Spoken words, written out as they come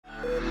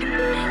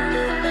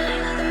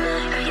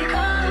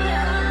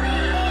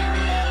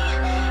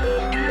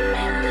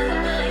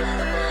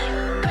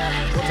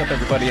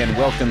everybody, and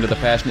welcome to the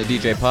Passionate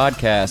DJ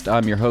Podcast.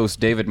 I'm your host,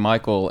 David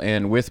Michael,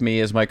 and with me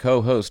is my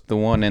co-host, the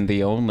one and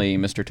the only,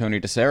 Mr. Tony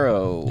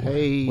DeCero.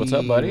 Hey. What's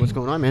up, buddy? What's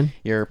going on, man?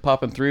 You're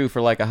popping through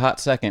for like a hot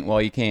second while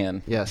you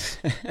can. Yes.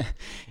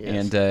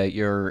 And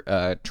you're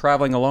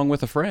traveling along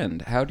with a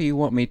friend. How do you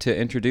want me to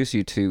introduce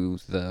you to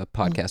the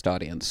podcast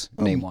audience,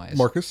 name-wise?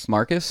 Marcus.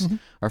 Marcus? Mm-hmm.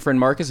 Our friend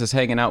Marcus is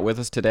hanging out with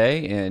us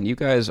today, and you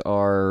guys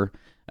are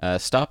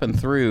stopping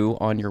through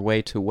on your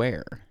way to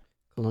where?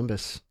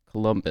 Columbus.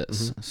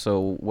 Mm-hmm.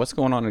 So what's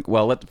going on?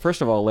 Well,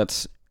 first of all,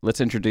 let's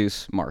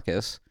introduce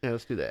Marcus. Yeah,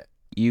 let's do that.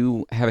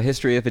 You have a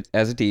history of it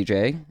as a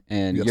DJ,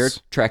 and Yes. you're a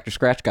tractor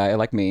scratch guy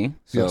like me,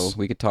 so Yes.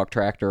 we could talk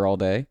tractor all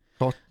day.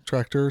 Talk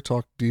tractor,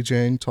 talk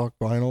DJing, talk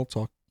vinyl,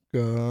 talk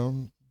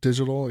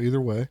digital, either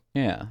way.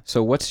 Yeah.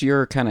 So what's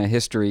your kind of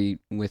history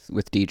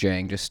with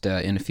DJing? Just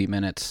in a few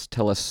minutes,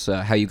 tell us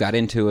how you got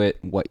into it,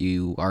 what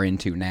you are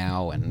into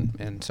now,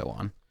 and so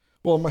on.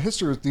 Well, my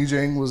history with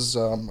DJing was,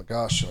 I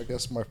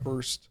guess my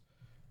first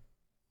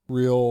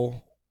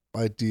real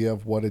idea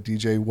of what a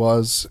DJ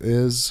was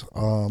the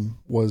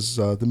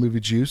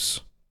movie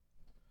Juice.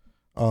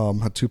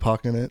 Had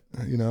Tupac in it,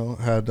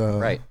 had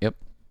Right. Yep.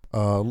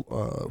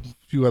 a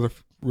few other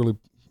really,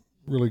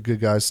 really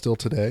good guys still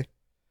today.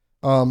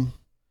 And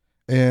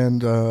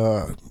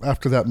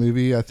after that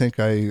movie, I think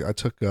I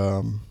took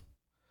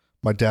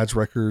my dad's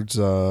records,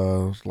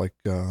 anything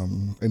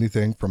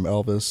from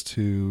Elvis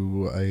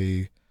to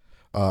a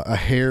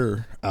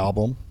Hair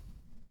album,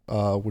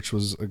 which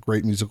was a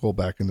great musical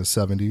back in the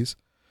 70s.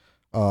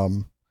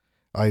 I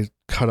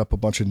cut up a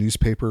bunch of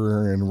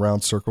newspaper in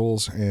round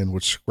circles and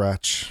would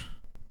scratch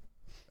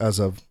as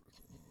a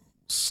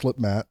slip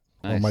mat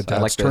on my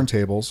dad's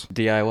turntables.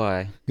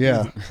 DIY.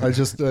 Yeah. I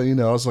just, I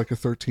was like a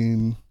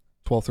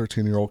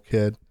 13-year-old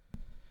kid.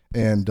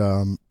 And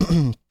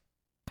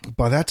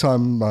by that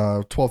time,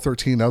 12,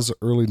 13, that was the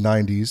early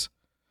 90s.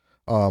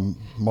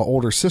 My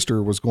older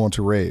sister was going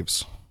to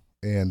raves.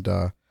 And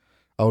I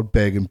would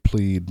beg and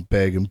plead.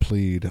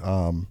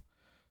 Some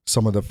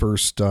of the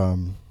first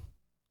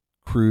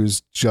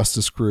crews,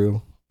 Justice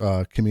Crew,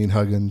 Kimmy and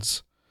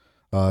Huggins,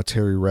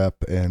 Terry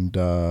Rep, and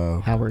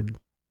Howard.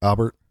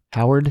 Albert.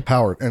 Howard?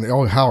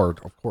 And Howard,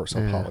 of course.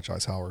 I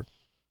apologize, Howard.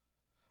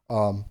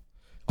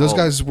 Those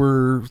guys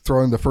were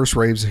throwing the first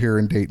raves here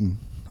in Dayton.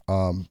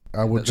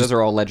 Those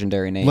are all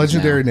legendary names.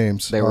 Legendary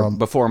names. They were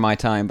before my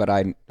time, but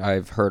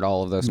I've heard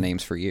all of those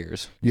names for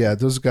years. Yeah,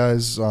 those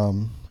guys.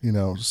 Some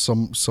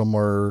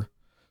are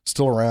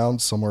still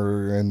around. Some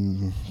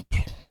are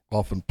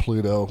off in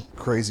Pluto,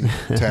 crazy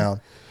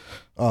town.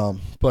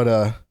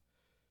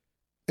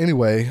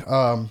 Anyway,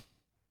 I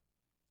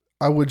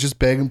would just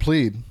beg and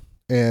plead.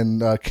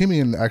 And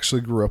Kimmy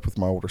actually grew up with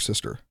my older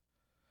sister.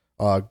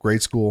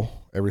 Grade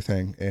school,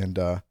 everything, and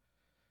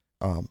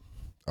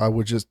I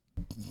would just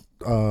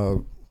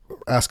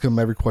ask him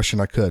every question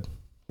I could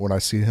when I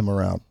see him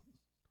around.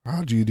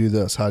 How do you do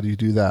this? How do you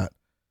do that?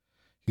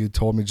 He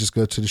told me just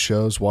go to the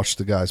shows, watch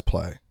the guys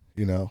play,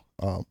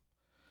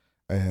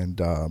 and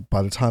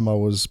by the time I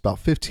was about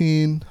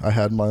 15, I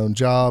had my own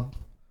job,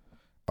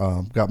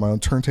 got my own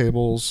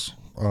turntables,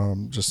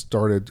 just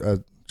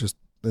started just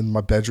in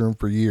my bedroom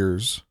for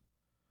years.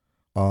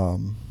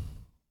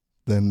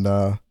 Then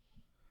I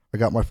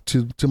got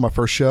to my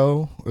first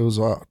show. It was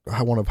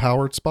one of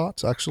Howard's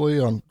spots, actually,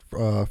 on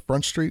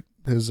Front Street.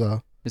 Is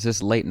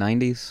this late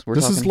 90s?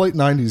 This is late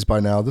 90s by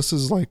now. This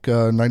is like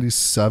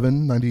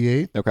 97,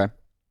 98. Okay.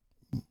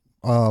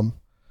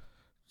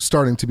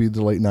 Starting to be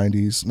the late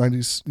 90s,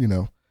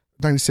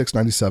 96,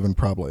 97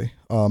 probably.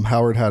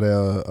 Howard had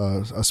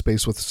a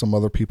space with some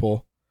other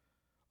people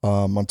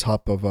on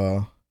top of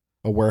a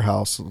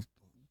warehouse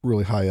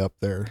really high up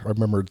there. I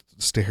remember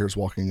stairs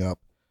walking up.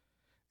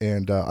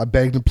 And I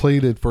begged and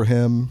pleaded for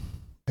him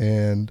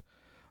and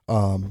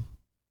to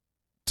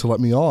let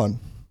me on.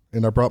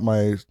 And I brought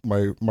my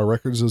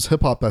records. It was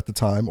hip hop at the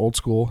time, old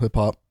school hip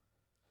hop.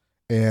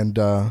 And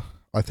I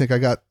think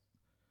I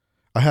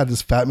had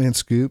this Fat Man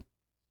Scoop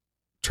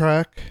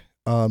track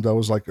that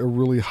was like a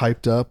really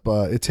hyped up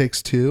It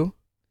Takes Two.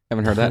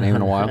 Haven't heard that name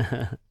in a while.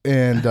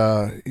 And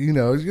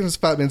it's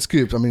Fat Man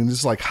Scoop. I mean, this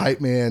is like hype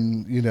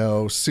man,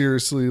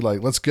 seriously,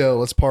 like let's go,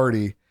 let's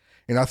party.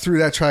 And I threw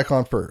that track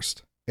on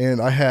first.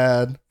 And I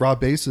had Rob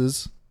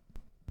Bass's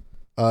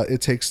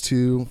It Takes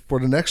Two for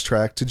the next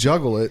track to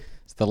juggle it.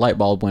 The light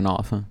bulb went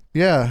off, huh?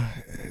 Yeah.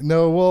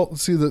 No, well,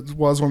 see, I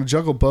was going to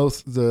juggle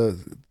both the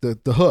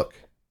hook.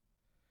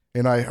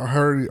 And I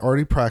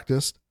already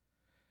practiced.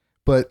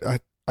 But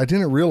I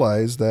didn't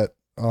realize that,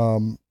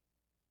 you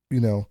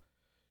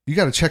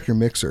got to check your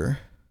mixer.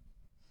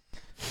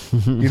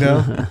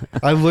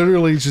 I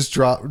literally just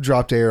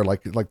dropped air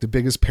like the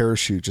biggest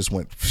parachute just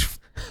went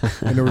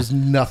and there was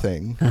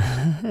nothing.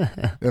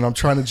 And I'm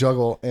trying to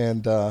juggle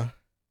and I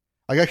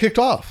got kicked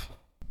off.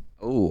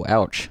 Oh,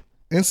 ouch.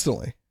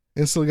 Instantly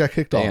got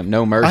kicked off. Damn,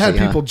 no mercy. I had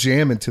people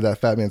jamming to that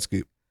Fat Man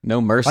Scoop.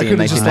 No mercy. I could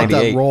have just let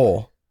that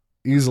roll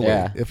easily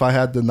Yeah. if I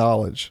had the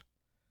knowledge.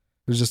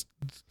 It was just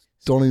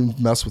don't even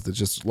mess with it.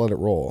 Just let it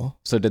roll.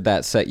 So did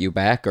that set you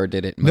back or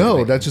did it?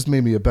 No, that just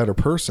made me a better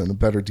person, a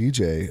better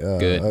DJ,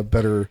 Good. a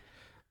better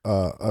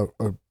a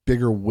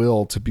bigger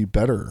will to be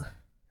better.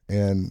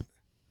 And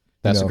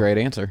That's a great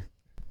answer.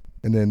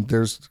 And then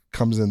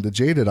comes in the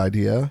jaded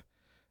idea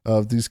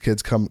of these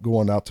kids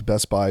going out to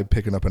Best Buy,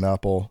 picking up an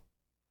Apple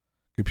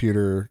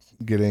computer,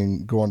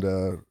 going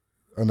to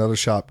another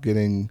shop,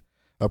 getting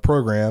a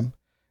program,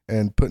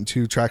 and putting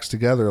 2 tracks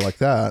together like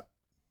that.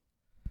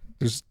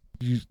 There's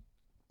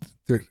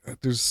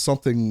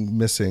something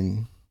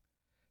missing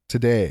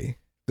today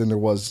than there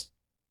was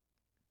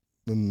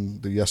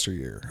in the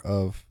yesteryear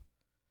of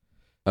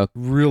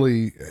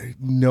really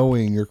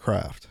knowing your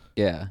craft.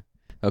 Yeah.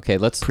 Okay.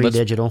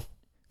 Pre-digital.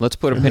 Let's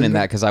put a pin in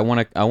that because I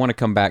want to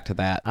come back to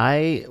that.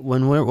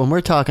 When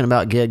we're talking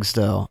about gigs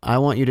though, I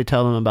want you to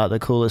tell them about the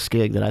coolest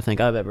gig that I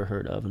think I've ever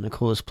heard of and the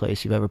coolest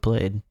place you've ever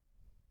played.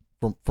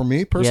 For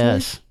me personally,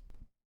 yes.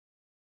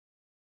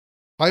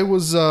 I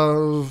was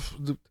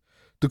the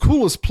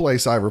coolest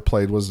place I ever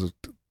played was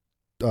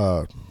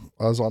I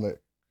was on an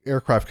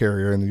aircraft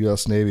carrier in the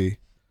U.S. Navy.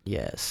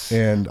 Yes.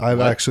 And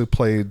I've actually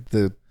played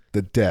the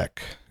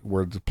deck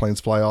where the planes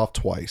fly off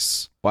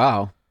twice.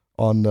 Wow.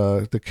 On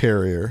the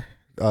carrier.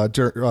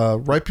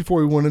 Right before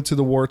we went into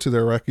the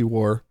Iraqi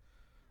war,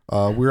 we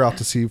were out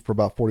to sea for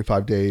about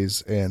 45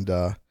 days, and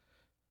the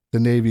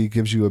Navy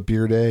gives you a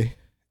beer day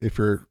if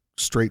you're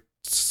straight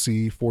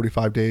sea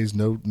 45 days,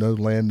 no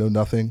land, no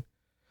nothing.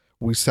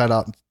 We sat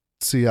out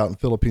in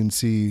Philippine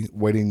Sea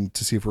waiting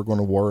to see if we're going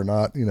to war or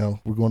not.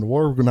 We're going to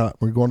war, we're not.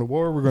 We're going to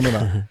war, we're going to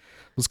not.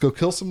 Let's go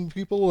kill some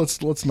people.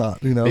 Let's not.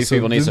 These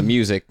people need some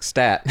music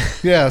stat.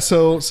 Yeah.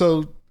 So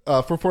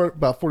for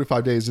about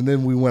 45 days, and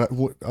then we went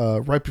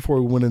right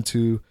before we went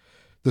into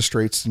the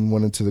Straits and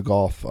went into the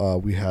Gulf.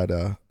 We had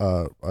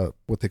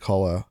what they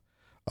call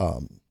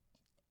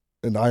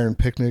an iron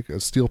picnic,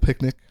 a steel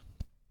picnic.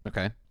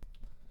 Okay.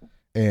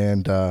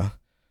 And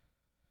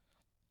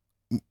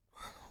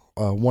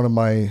one of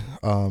my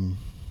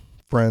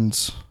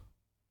friends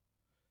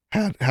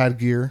had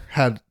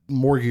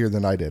more gear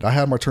than I did. I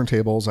had my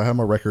turntables, I had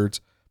my records,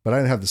 but I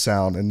didn't have the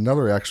sound. And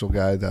another actual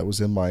guy that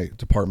was in my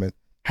department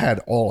had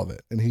all of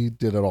it, and he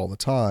did it all the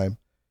time.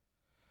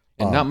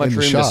 And not much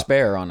room to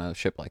spare on a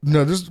ship like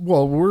that.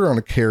 No, we're on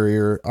a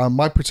carrier.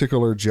 My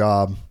particular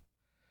job,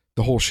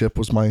 the whole ship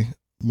was my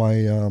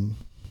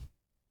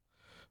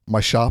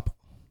shop.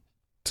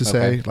 To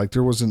say, like,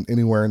 there wasn't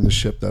anywhere in the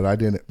ship that I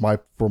didn't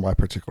for my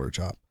particular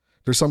job.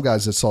 There's some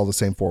guys that saw the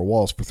same 4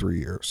 walls for 3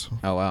 years.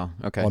 Oh wow,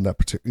 okay. On that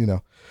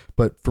particular,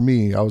 but for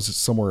me, I was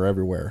somewhere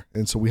everywhere,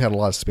 and so we had a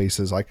lot of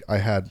spaces. Like I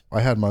had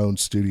my own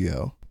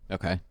studio.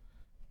 Okay.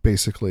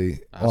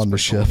 Basically on the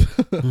ship.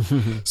 Cool.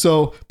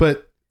 So,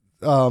 but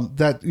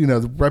that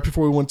right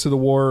before we went to the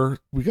war,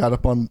 we got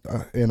up on,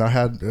 and I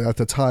had at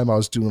the time I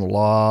was doing a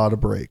lot of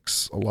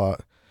breaks,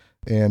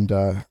 and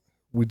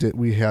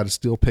we had a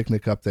steel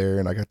picnic up there,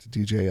 and I got to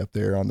DJ up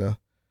there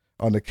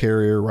on the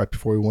carrier right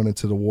before we went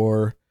into the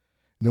war.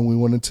 And then we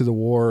went into the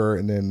war,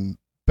 and then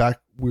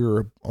we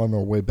were on our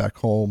way back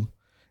home,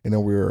 and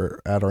then we were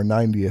at our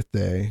 90th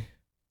day,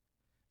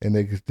 and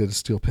they did a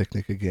steel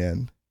picnic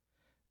again.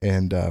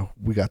 And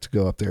we got to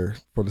go up there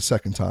for the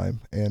second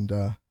time, and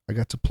I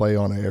got to play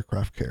on an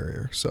aircraft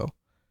carrier. So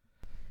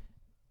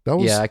that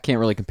was I can't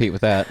really compete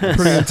with that.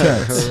 Pretty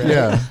intense. Right.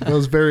 Yeah, that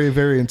was very,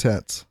 very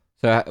intense.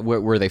 So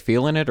were they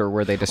feeling it, or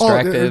were they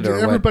distracted? Or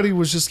everybody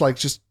was just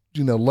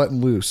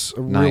letting loose.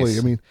 Nice. Really,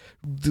 I mean,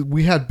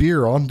 we had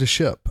beer on the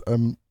ship.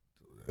 You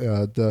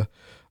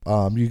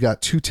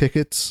got 2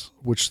 tickets,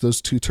 which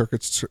those 2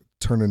 tickets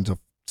turned into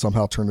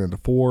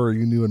 4.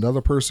 You knew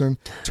another person,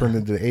 turned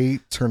into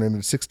 8, turned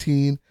into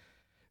 16.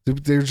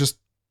 They're just,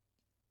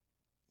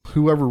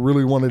 whoever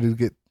really wanted to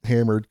get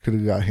hammered could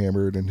have got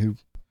hammered, and who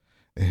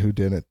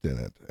didn't.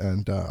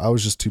 And I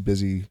was just too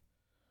busy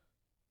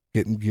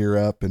getting gear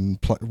up and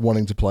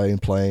wanting to play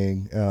and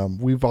playing.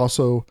 We've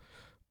also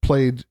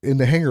played in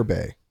the hangar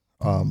bay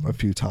a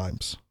few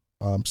times.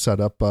 Set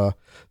up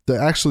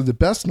the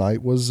best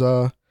night was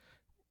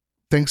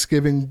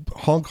Thanksgiving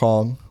Hong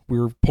Kong. We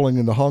were pulling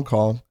into Hong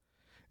Kong,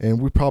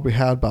 and we probably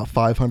had about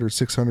 500,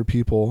 600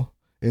 people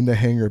in the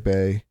hangar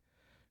bay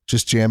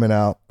just jamming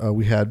out.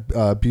 We had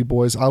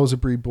b-boys. I was a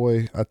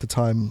b-boy at the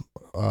time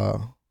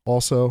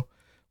also.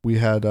 We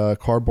had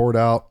cardboard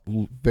out,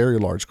 very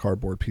large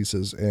cardboard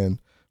pieces, and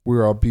we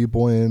were all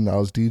b-boying. I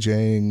was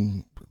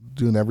DJing,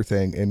 doing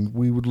everything, and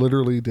we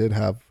did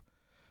have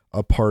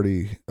a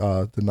party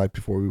the night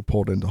before we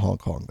pulled into Hong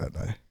Kong that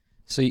night.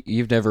 So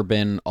you've never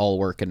been all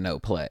work and no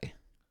play.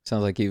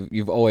 Sounds like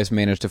you've always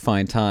managed to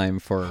find time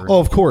for.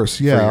 Oh, of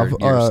course, yeah,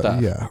 your stuff.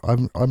 Yeah.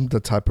 I'm the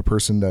type of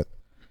person that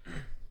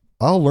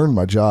I'll learn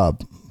my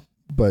job,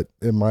 but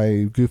am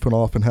I goofing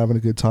off and having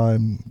a good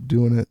time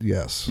doing it?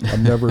 Yes,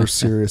 I'm never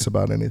serious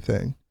about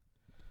anything.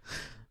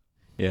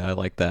 Yeah, I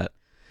like that.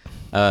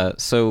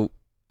 So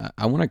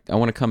I want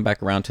to come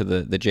back around to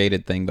the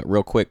Jaded thing, but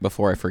real quick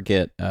before I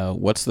forget,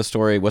 what's the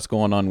story? What's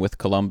going on with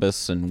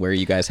Columbus, and where are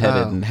you guys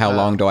headed, and how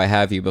long do I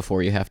have you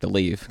before you have to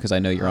leave? Because I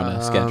know you're on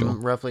a schedule.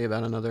 Roughly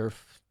about another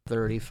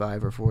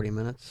 35 or 40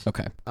 minutes.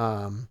 Okay.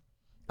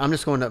 I'm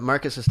just going to.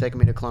 Marcus is taking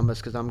me to Columbus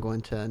because I'm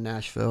going to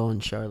Nashville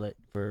and Charlotte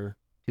for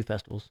 2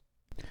 festivals.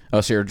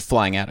 Oh, so you're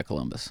flying out of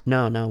Columbus.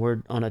 No,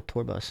 we're on a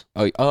tour bus.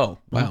 Oh,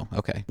 wow.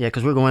 Okay. Yeah,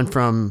 because we're going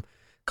from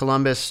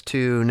Columbus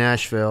to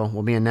Nashville.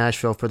 We'll be in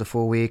Nashville for the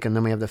full week, and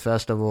then we have the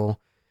festival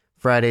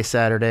Friday,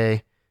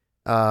 Saturday,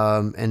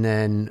 and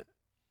then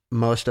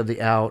most of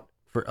the out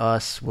for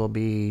us will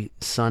be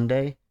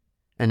Sunday,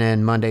 and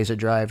then Monday's a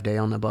drive day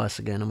on the bus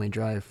again, and we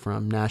drive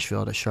from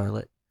Nashville to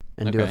Charlotte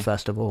and do a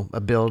festival,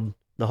 a build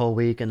the whole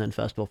week, and then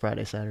festival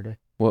Friday, Saturday.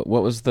 What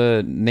was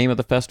the name of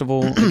the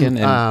festival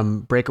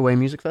again? Breakaway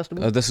Music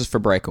Festival. Oh, this is for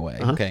Breakaway.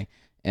 Okay.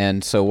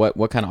 And so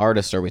what kind of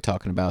artists are we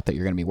talking about that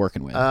you're going to be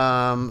working with?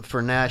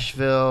 For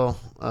Nashville,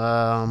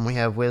 we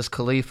have Wiz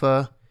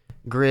Khalifa,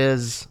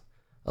 Grizz,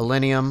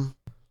 Illenium,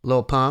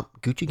 Lil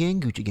Pump, Gucci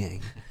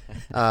Gang,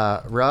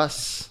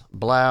 Russ,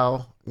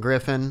 Blau,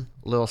 Griffin,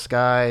 Lil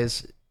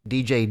Skies,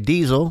 DJ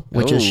Diesel,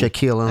 which is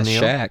Shaquille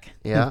O'Neal. Shaq.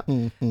 Yeah.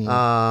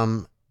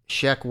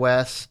 Sheck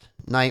West,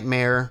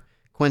 Nightmare,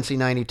 Quincy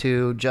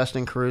 92,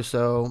 Justin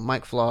Caruso,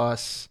 Mike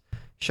Floss,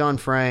 Sean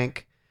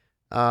Frank,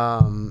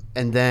 and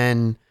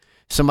then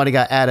somebody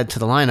got added to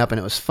the lineup, and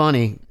it was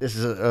funny. This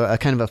is a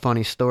kind of a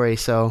funny story.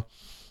 So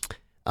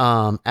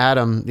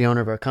Adam, the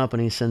owner of our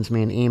company, sends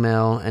me an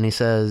email, and he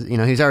says,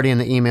 he's already in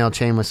the email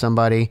chain with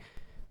somebody,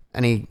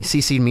 and he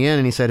CC'd me in,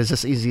 and he said, is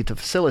this easy to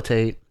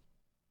facilitate?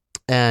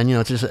 And,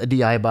 it's just a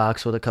DI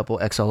box with a couple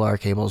XLR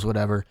cables,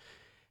 whatever.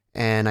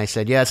 And I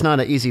said, yeah, it's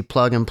not an easy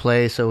plug and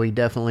play, so we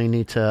definitely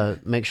need to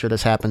make sure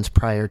this happens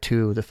prior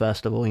to the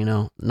festival,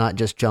 not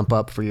just jump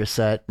up for your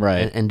set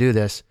and do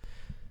this.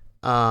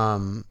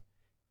 And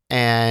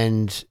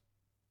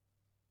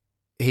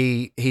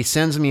he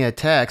sends me a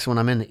text when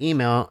I'm in the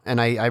email, and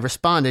I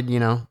responded,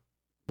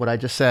 what I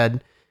just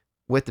said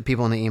with the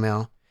people in the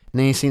email. And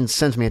then he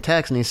sends me a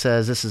text, and he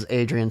says, this is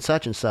Adrian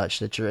such and such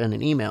that you're in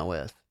an email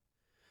with.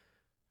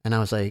 And I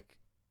was like,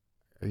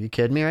 are you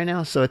kidding me right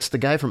now? So it's the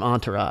guy from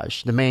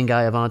Entourage, the main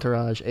guy of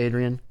Entourage,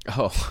 Adrian.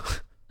 Oh.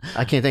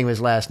 I can't think of his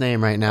last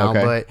name right now,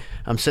 but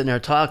I'm sitting there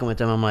talking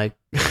with him. I'm like,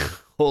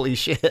 holy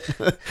shit.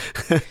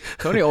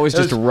 Cody always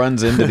just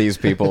runs into these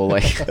people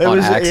like on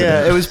accident.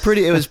 Yeah, it was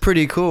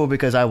pretty cool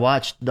because I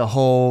watched the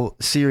whole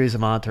series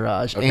of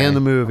Entourage and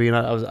the movie, and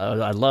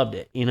I loved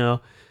it, And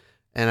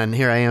then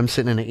here I am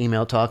sitting in an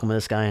email talking with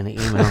this guy in the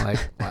email,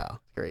 like, wow,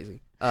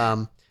 crazy.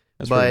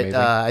 But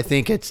I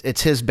think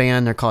it's his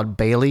band. They're called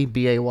Bailey,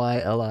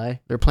 Bayli.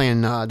 They're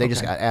playing. They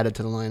just got added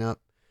to the lineup.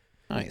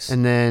 Nice.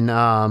 And then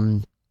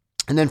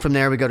from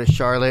there we go to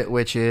Charlotte,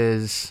 which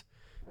is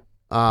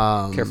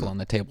careful on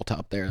the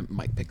tabletop there.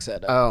 Mike picks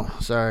that up. Oh,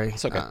 sorry.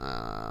 It's okay.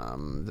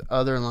 The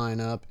other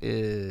lineup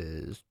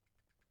is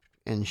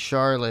in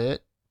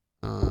Charlotte,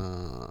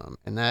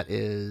 and that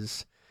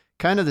is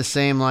kind of the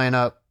same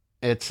lineup.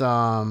 It's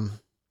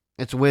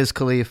Wiz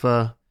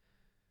Khalifa,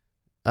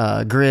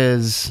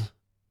 Grizz,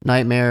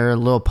 Nightmare,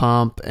 Lil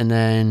Pump, and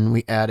then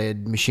we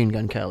added Machine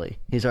Gun Kelly.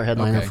 He's our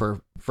headliner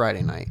for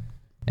Friday night.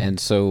 And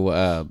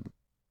so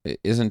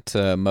isn't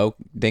Mo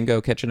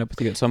Dingo catching up with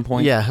you at some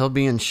point? Yeah, he'll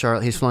be in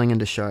Charlotte. He's flying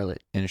into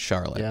Charlotte. In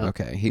Charlotte, yeah.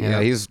 Okay.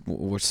 He's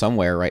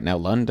somewhere right now,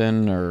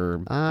 London,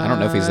 or I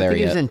don't know if he's there I think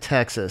yet. He's in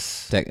Texas.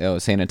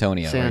 San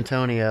Antonio. San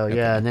Antonio,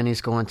 yeah. And then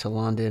he's going to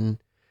London.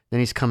 Then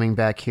he's coming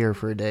back here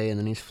for a day, and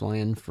then he's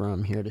flying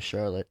from here to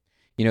Charlotte.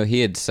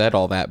 He had said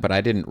all that, but I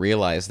didn't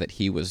realize that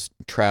he was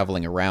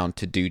traveling around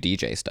to do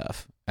DJ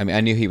stuff. I mean, I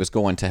knew he was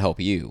going to help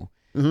you,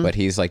 but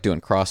he's like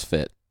doing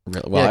CrossFit.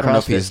 Well, I don't know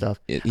if he's stuff.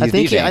 He's I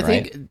think DJing, I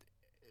think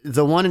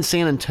the one in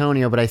San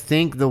Antonio, but I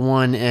think the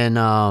one in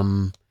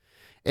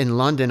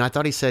London. I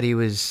thought he said he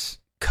was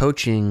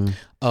coaching.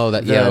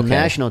 The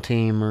national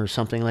team or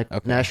something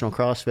like national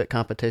CrossFit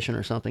competition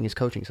or something. He's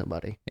coaching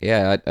somebody.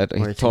 Yeah,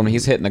 he told me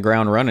he's hitting the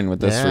ground running with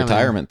this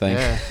retirement thing.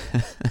 Yeah.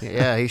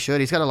 Yeah, he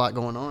should. He's got a lot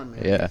going on,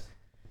 man. Yeah.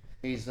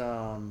 He's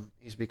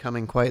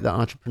becoming quite the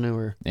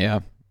entrepreneur.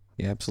 Yeah,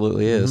 he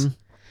absolutely is.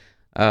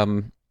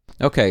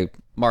 Okay,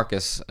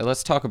 Marcus,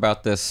 let's talk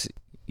about this.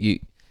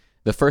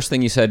 The first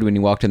thing you said when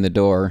you walked in the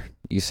door,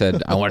 you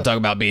said, "I want to talk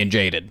about being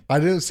jaded." I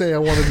didn't say I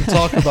wanted to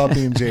talk about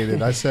being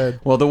jaded. I said,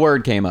 well, the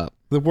word came up.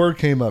 The word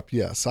came up.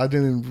 Yes, I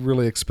didn't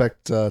really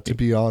expect to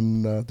be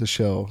on the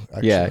show.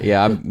 Actually.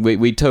 Yeah.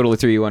 We totally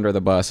threw you under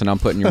the bus, and I'm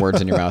putting your words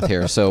in your mouth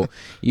here. So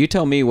you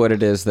tell me what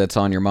it is that's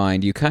on your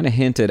mind. You kind of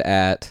hinted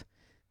at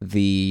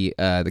the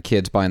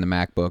kids buying the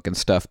MacBook and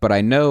stuff, but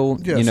I know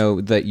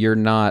that you're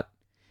not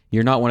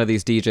one of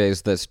these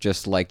DJs that's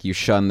just like you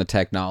shun the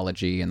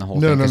technology and the whole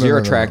thing because you're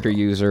a tractor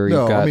user.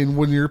 No, I mean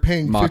when you're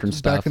paying modern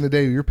stuff back in the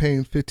day, you're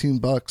paying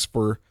 $15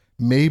 for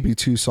maybe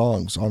 2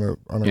 songs on a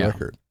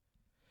record.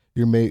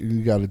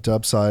 You got a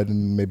dub side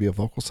and maybe a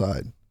vocal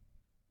side,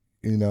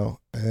 and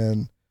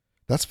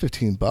that's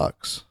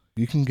 $15.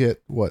 You can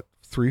get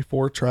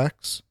 3-4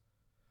 tracks,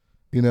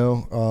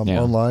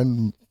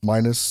 online,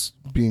 minus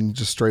being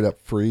just straight up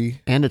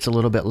free. And it's a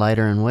little bit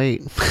lighter in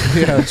weight.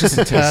 Yeah, just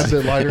a tad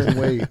bit lighter in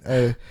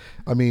weight.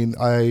 I mean,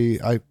 I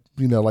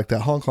like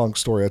that Hong Kong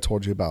story I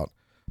told you about.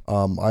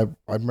 I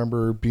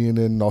remember being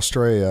in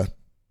Australia,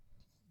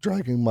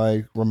 dragging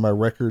my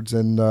records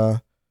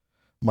and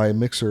my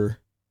mixer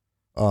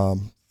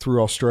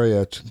through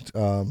Australia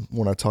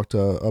when I talked to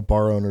a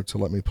bar owner to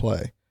let me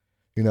play.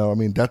 You know, I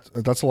mean,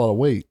 that's a lot of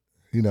weight.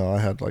 You know, I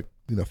had like,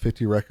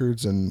 50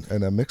 records and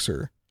a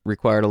mixer.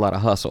 Required a lot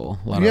of hustle,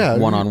 a lot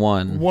of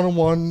one-on-one.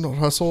 One-on-one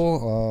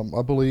hustle.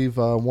 I believe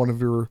one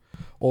of your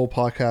old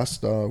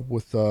podcasts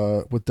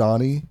with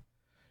Donnie,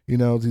 you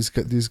know, these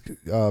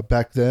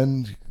back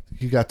then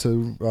he got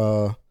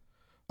to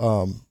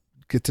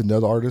get to know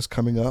the artists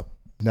coming up.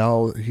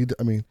 Now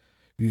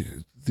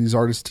these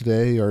artists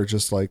today are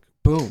just like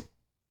boom,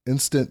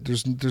 instant.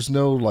 There's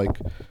no like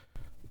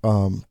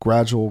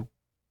gradual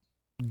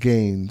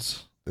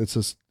gains. It's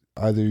just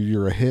either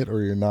you're a hit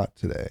or you're not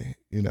today.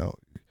 You know,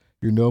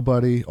 you're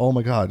nobody. Oh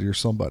my God, you're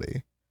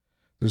somebody.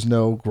 There's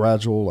no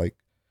gradual like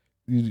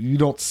you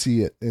don't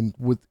see it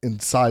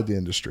inside the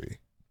industry.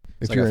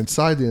 If you're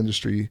inside the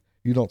industry,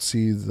 you don't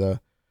see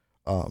the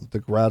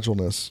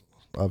gradualness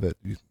of it.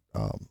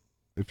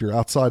 If you're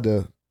outside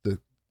the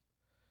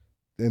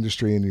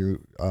industry and you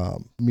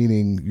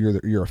meaning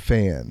you're a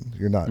fan,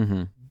 you're not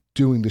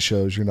doing the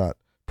shows, you're not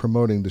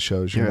promoting the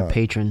shows, you're not a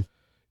patron.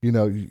 You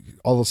know,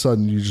 all of a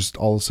sudden you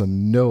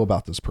know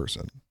about this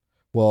person.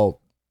 Well,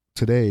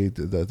 today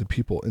the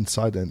people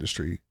inside the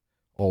industry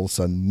all of a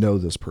sudden know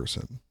this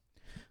person,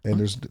 and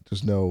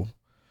there's no,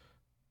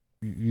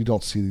 you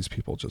don't see these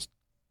people just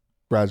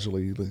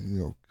gradually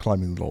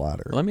climbing the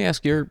ladder. Let me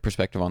ask your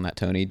perspective on that,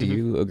 Tony. Do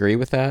you agree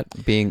with that?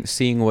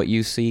 Seeing what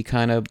you see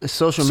kind of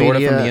social sort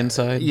media of from the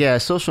inside? Yeah,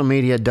 social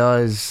media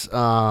does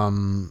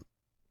help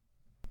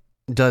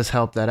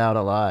that out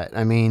a lot.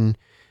 I mean,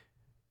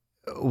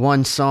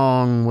 one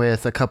song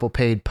with a couple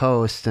paid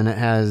posts and it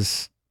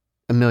has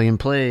 1 million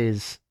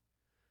plays,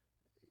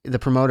 the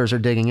promoters are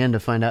digging in to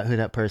find out who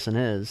that person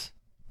is.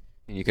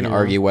 And you can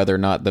argue whether or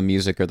not the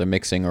music or the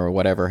mixing or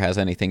whatever has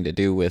anything to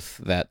do with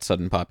that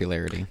sudden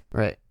popularity.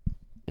 Right.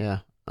 Yeah.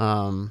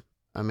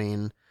 I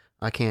mean,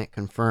 I can't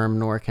confirm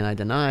nor can I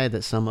deny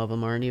that some of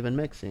them aren't even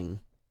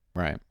mixing.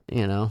 Right.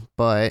 You know,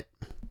 but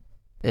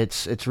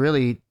it's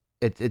really,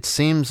 it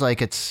seems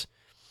like it's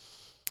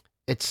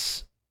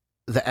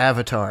the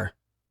avatar.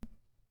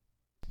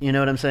 You know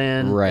what I'm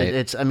saying? Right.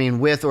 It's, I mean,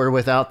 with or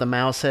without the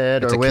mouse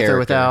head, it's or with character. or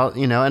without,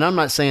 and I'm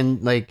not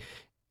saying like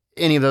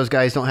any of those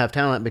guys don't have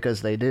talent,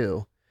 because they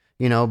do,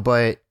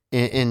 but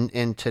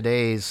in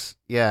today's,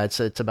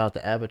 it's about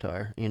the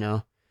avatar,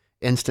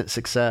 instant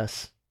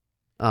success.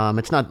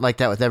 It's not like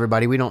that with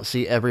everybody. We don't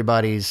see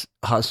everybody's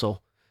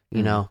hustle,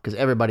 because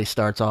everybody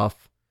starts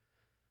off.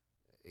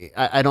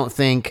 I don't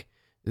think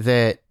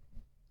that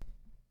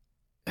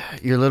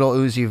your little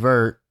Uzi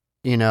Vert,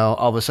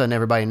 all of a sudden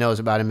everybody knows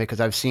about him,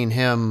 because I've seen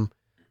him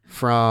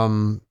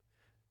from,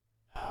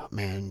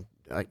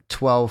 like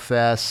 12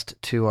 Fest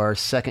to our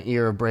second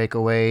year of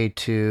Breakaway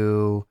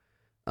to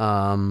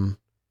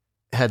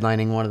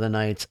headlining one of the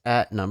nights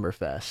at Number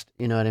Fest.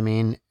 You know what I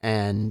mean?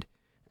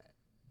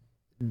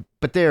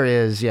 But there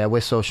is,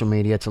 with social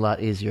media, it's a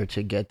lot easier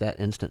to get that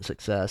instant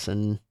success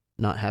and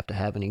not have to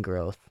have any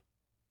growth.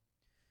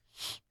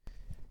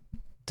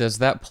 Does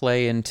that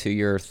play into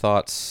your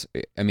thoughts?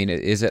 I mean,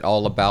 is it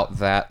all about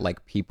that?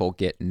 Like, people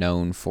get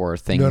known for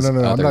things?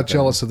 No. I'm not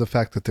jealous of the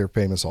fact that they're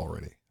famous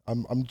already.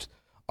 I'm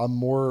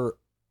more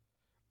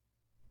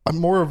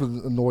of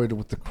annoyed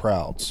with the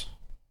crowds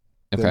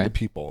than the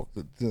people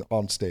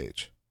on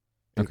stage.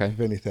 Okay. If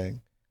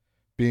anything,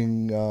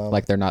 being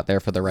like they're not there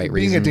for the right being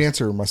reasons. Being a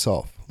dancer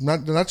myself,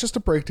 not just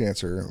a break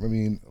dancer. I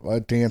mean, a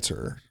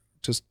dancer,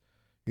 just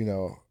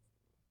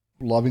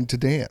loving to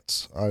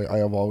dance. I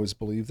have always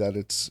believed that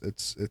it's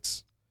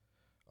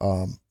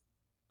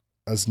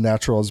as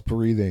natural as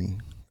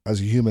breathing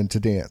as a human to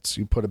dance.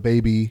 You put a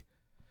baby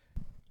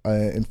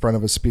in front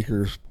of a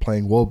speaker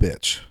playing "Whoa,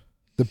 Bitch,"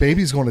 the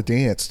baby's going to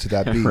dance to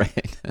that beat.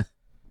 Right.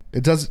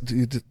 It doesn't.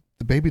 The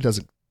baby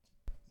doesn't,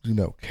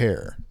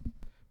 care.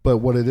 But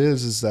what it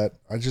is that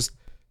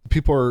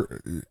people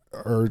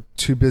are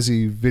too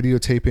busy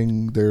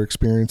videotaping their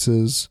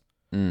experiences,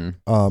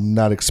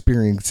 not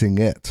experiencing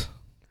it.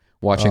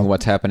 Watching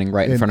what's happening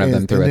right in front of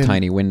them through a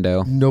tiny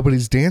window.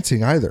 Nobody's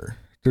dancing either.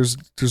 There's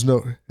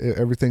no,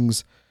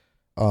 everything's,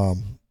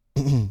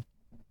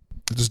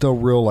 there's no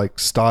real like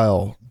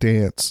style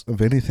dance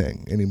of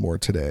anything anymore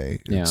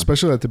today,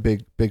 especially at the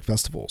big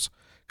festivals,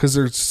 because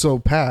they're so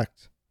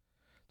packed.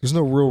 There's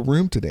no real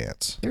room to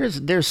dance.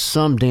 There's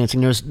some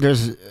dancing.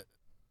 There's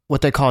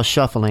what they call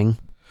shuffling.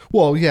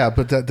 Well, yeah,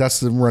 but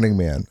that's the Running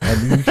Man.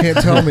 I mean, you can't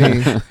tell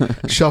me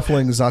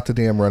shuffling is not the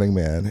damn Running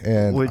Man.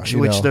 And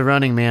which the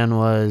Running Man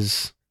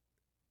was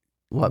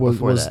what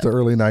before that? The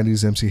early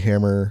 '90s MC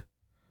Hammer.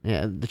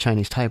 Yeah, the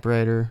Chinese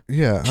typewriter.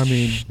 Yeah, I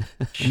mean,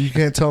 you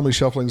can't tell me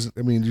shuffling's.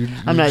 I mean,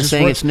 I'm not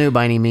saying it's new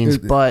by any means,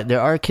 but there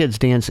are kids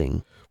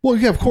dancing. Well,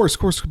 yeah, of course,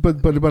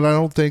 but I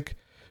don't think.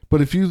 But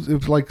if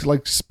like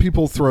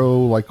people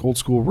throw like old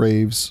school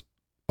raves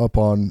up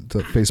on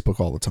the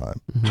Facebook all the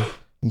time,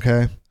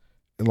 okay,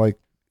 and like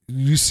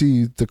you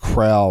see the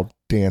crowd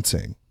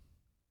dancing.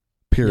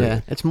 Period.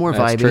 Yeah, it's more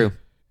That's vibey.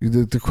 True.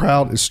 The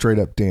crowd is straight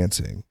up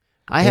dancing.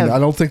 I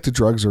don't think the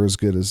drugs are as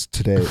good as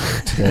today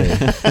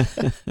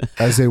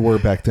as they were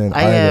back then.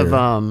 I have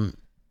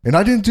And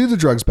I didn't do the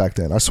drugs back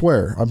then. I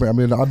swear. I'm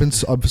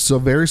a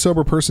very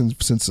sober person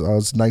since I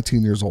was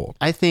 19 years old.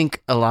 I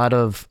think a lot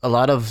of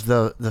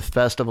the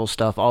festival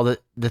stuff, all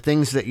the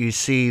things that you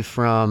see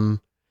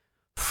from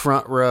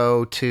front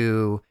row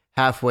to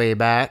halfway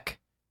back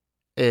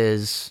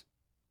is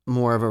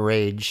more of a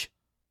rage.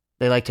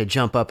 They like to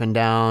jump up and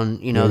down.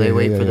 They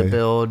wait for the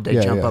build.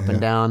 They jump up and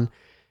down.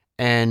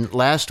 And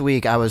last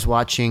week I was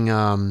watching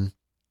one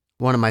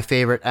of my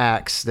favorite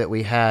acts that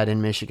we had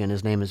in Michigan.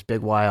 His name is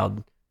Big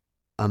Wild.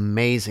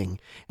 Amazing.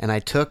 And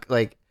I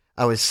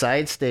was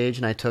side stage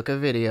and I took a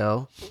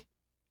video,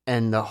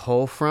 and the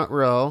whole front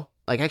row,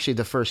 actually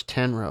the first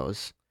 10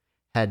 rows,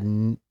 had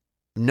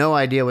no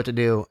idea what to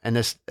do.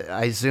 And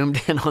I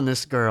zoomed in on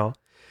this girl,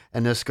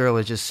 and this girl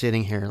was just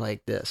sitting here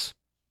like this.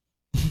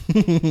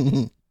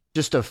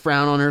 Just a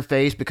frown on her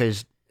face,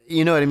 because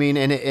you know what I mean?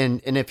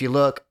 And if you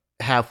look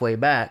halfway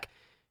back,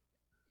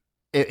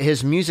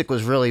 his music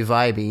was really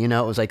vibey.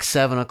 It was like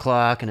 7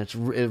 o'clock, and it's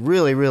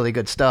really, really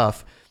good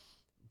stuff.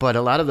 But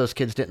a lot of those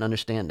kids didn't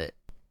understand it.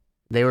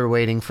 They were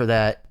waiting for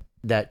that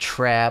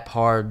trap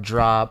hard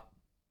drop.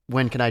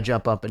 When can I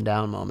jump up and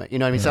down moment? You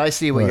know what I mean? Right. So I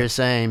see what you're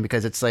saying,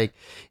 because it's like,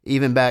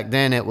 even back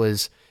then it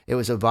was a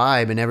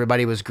vibe and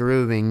everybody was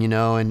grooving,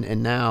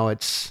 and now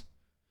it's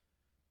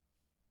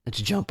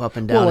jump up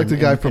and down. Well, like the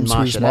guy from and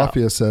Swedish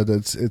Mafia said,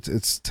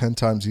 it's 10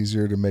 times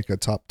easier to make a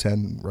top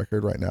 10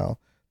 record right now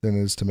than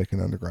it is to make an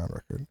underground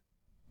record.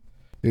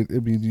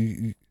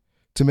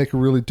 To make a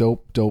really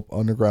dope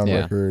underground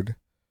record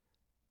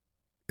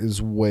is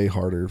way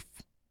harder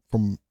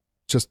from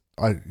just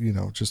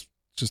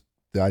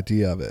the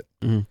idea of it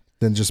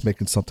than just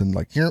making something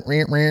like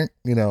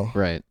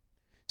Right.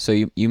 So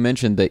you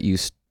mentioned that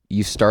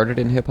you started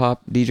in hip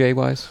hop DJ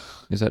wise.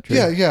 Is that true?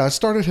 Yeah. I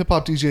started hip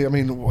hop DJ. I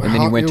mean, and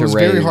then you went it to was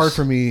raves. very hard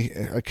for me,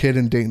 a kid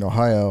in Dayton,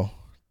 Ohio,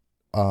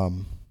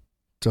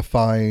 to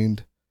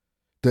find.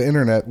 The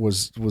internet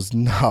was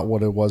not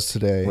what it was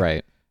today.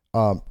 Right.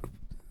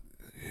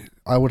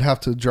 I would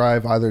have to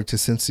drive either to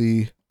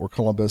Cincy or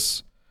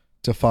Columbus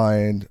to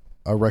find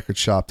a record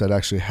shop that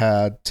actually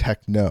had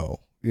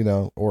techno,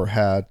 or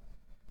had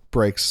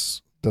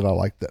breaks that I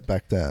liked that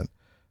back then.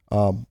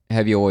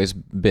 Have you always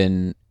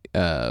been?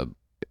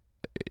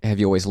 Have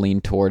you always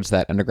leaned towards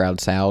that underground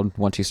sound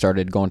once you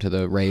started going to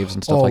the raves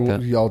and stuff like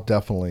that? Yeah,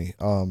 definitely.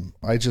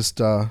 I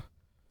just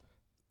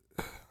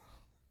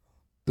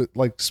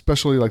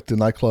especially like the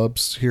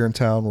nightclubs here in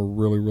town were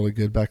really, really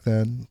good back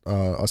then.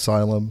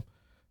 Asylum,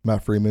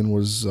 Matt Freeman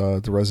was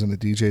the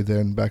resident DJ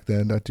then. Back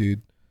then, that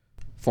dude.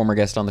 Former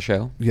guest on the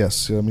show.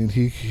 Yes, I mean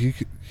he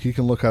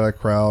can look at that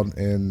crowd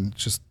and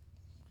just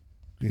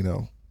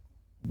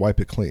wipe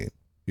it clean.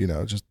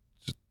 Just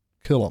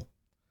kill them.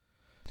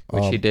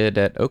 Which he did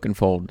at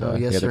Oakenfold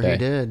the other day. He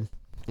did.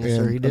 Yes,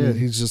 sir, he did. I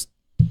mean,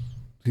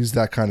 he's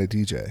that kind of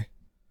DJ.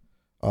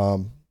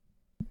 And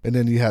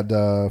then you had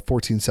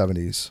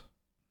 1470s,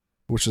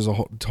 which is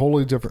a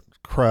totally different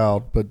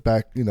crowd, but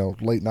back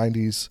late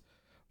 90s,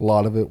 a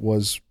lot of it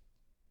was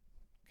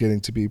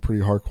getting to be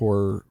pretty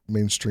hardcore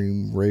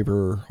mainstream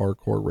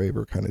hardcore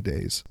raver kind of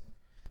days.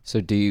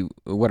 So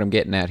what I'm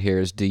getting at here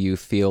is, do you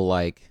feel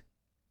like,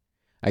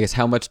 I guess,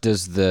 how much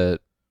does the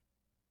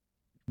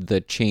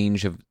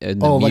change of in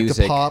the music, like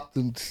the pop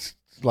and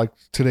like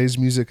today's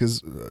music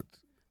is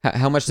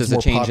how much does the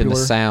change popular in the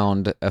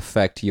sound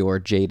affect your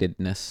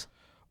jadedness?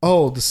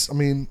 I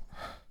mean,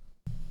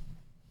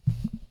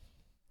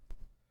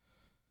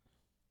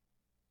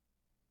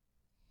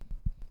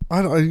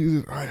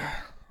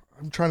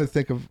 I'm trying to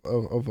think of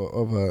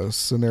a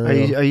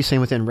scenario. Are you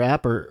saying within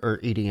rap or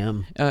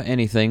EDM?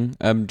 Anything.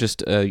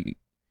 Just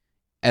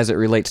as it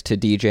relates to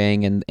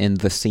DJing and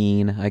the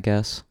scene, I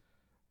guess.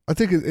 I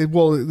think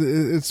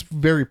it's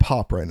very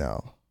pop right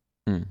now.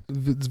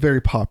 It's very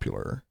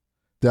popular.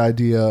 The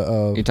idea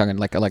of you're talking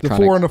like electronic,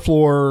 the 4 on the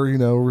floor,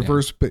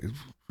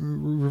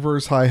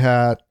 reverse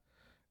hi-hat,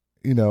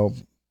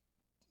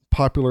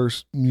 popular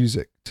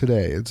music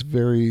today. It's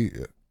very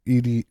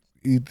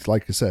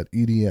like I said,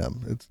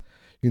 EDM. It's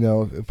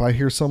if I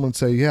hear someone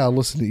say, "Yeah, I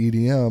listen to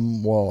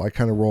EDM," well, I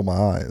kind of roll my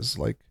eyes.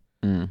 Like,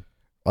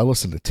 I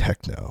listen to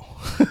techno.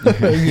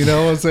 You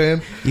know what I'm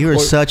saying? You are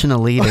such an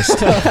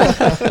elitist.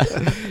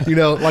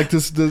 Like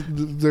this.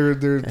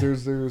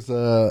 There's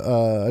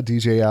a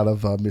DJ out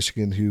of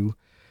Michigan who,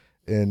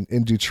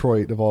 in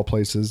Detroit of all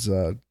places,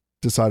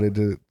 decided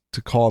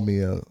to call me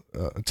a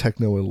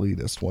techno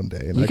elitist one day.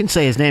 And you can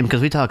say his name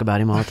because we talk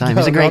about him all the time.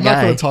 He's a I'm great guy.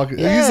 not going to talk.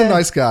 Yeah. He's a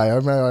nice guy. I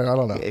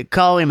don't know.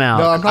 Call him out.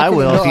 No, I'm not I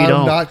will if you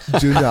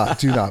don't.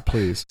 Do not,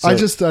 please. So, I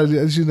just,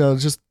 as you know,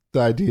 just the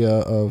idea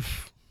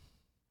of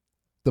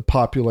the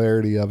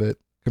popularity of it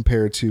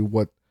compared to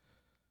what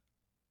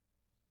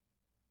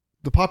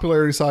the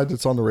popularity side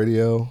that's on the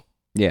radio.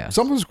 Yeah,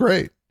 some of it's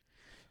great.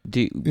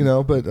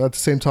 But at the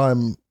same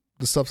time,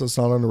 the stuff that's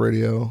not on the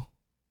radio,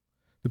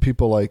 the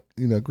people like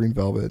Green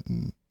Velvet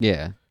and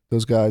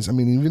those guys. I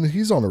mean, even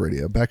he's on the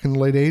radio back in the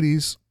late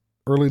 '80s,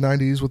 early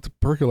 '90s with the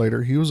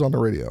Percolator. He was on the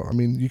radio. I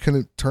mean, you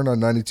couldn't turn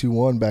on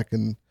 92.1 back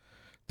in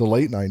the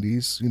late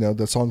 90s,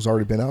 that song's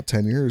already been out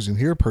 10 years and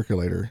hear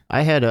Percolator.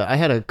 I had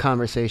a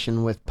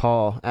conversation with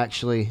Paul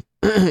actually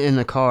in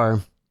the car,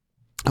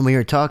 and we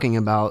were talking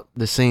about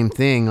the same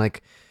thing.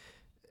 Like,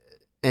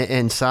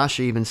 and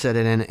Sasha even said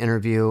it in an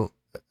interview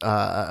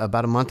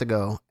about a month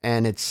ago.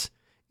 And it's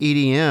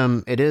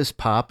EDM. It is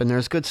pop, and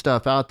there's good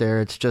stuff out there.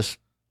 It's just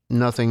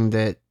nothing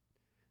that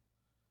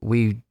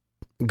we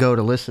go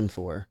to listen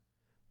for.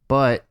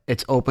 But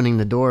it's opening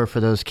the door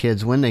for those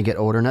kids when they get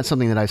older, and that's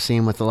something that I've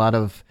seen with a lot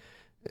of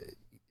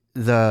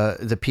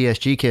the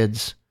PSG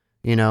kids.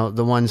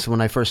 The ones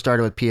when I first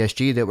started with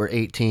PSG that were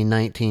 18,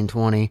 19,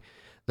 20,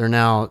 they're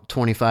now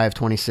 25,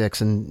 26,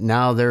 and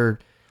now they're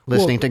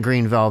listening to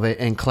Green Velvet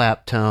and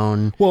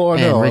Claptone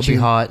and Richie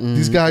Hawtin.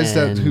 These guys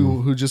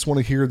who just want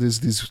to hear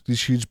these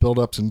huge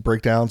buildups and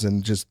breakdowns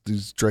and just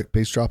these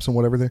bass drops and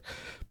whatever there.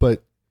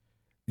 But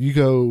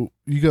you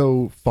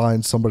go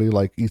find somebody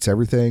like Eats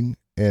Everything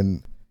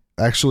and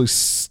actually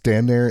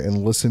stand there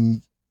and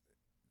listen.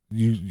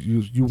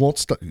 You won't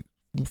start.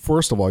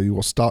 First of all, you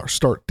will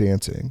start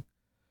dancing,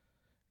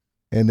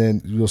 and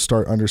then you'll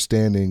start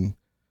understanding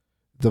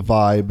the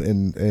vibe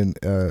and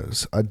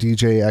a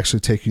DJ actually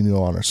taking you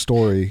on a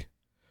story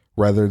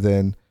rather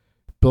than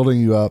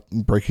building you up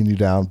and breaking you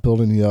down,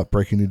 building you up,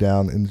 breaking you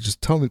down, and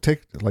just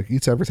like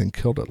Eats Everything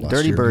killed it last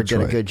year. Dirty Bird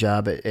did a good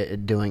job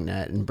at doing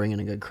that and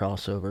bringing a good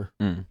crossover.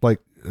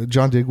 Like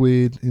John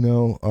Digweed,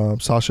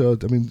 Sasha.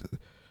 I mean,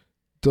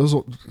 those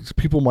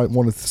people might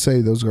want to say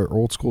those are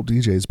old school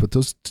DJs, but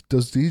those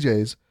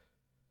DJs,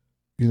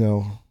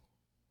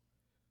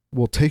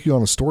 will take you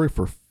on a story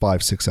for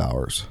 5-6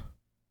 hours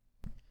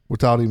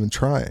without even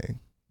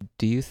trying.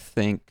 Do you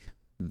think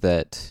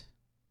that,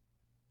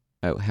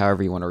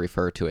 however you want to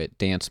refer to it,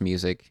 dance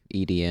music,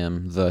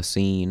 EDM, the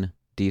scene,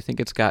 do you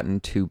think it's gotten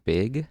too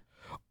big?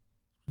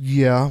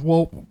 Yeah,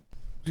 well,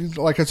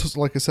 like I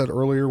said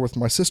earlier with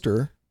my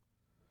sister,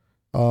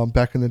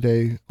 back in the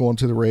day, going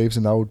to the raves,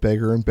 and I would beg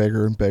her and beg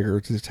her and beg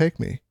her to take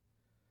me.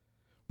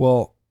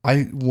 Well,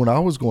 when I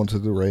was going to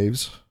the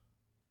raves,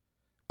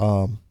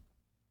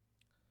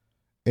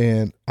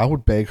 and I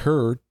would beg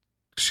her,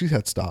 she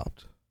had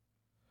stopped,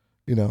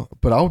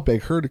 but I would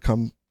beg her to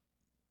come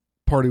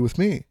party with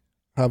me,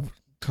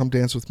 come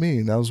dance with me.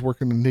 And I was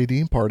working a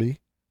Nadine party,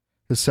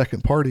 his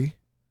second party.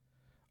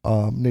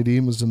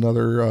 Nadine was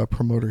another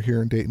promoter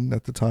here in Dayton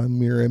at the time.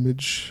 Mirror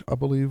Image, I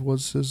believe,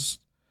 was his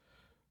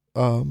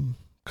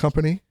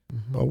company,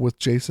 with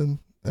Jason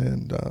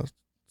and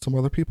some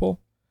other people.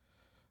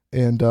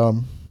 And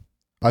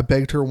I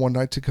begged her one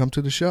night to come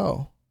to the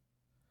show.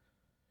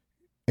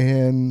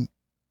 And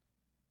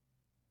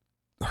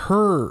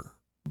her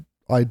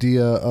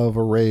idea of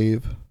a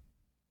rave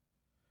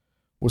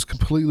was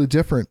completely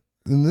different.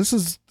 And this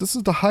is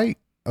the height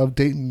of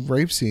Dayton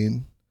rave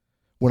scene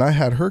when I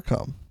had her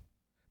come.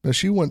 Now,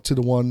 she went to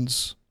the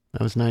ones...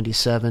 That was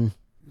 97.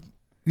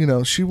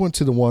 She went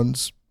to the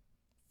ones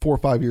 4 or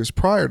 5 years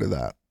prior to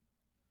that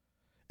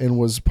and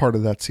was part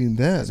of that scene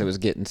then. Because it was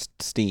getting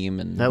steam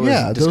and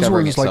discovering those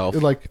were itself.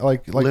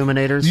 like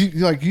Illuminators.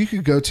 You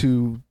could go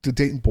to the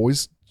Dayton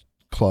Boys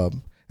Club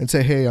and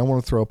say, hey, I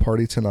want to throw a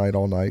party tonight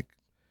all night.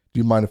 Do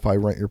you mind if I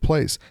rent your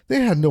place? They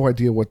had no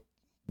idea what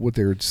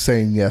they were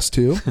saying yes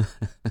to.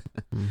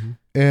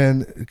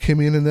 And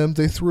Kimmy and them,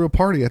 they threw a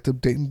party at the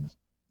Dayton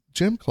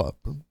Gym Club.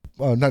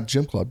 Not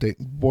Gym Club,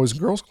 Dayton Boys and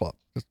Girls Club.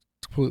 It's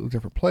a completely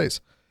different place.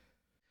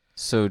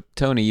 So,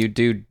 Tony, you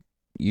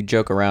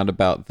joke around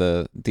about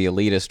the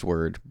elitist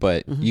word,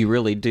 but you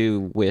really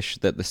do wish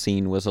that the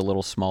scene was a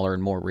little smaller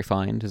and more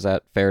refined. Is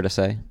that fair to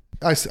say?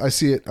 I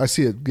see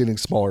it getting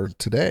smaller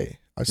today.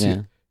 I see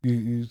it.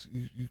 You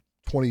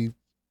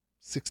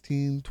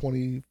 2016,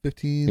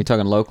 2015. You're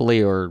talking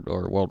locally or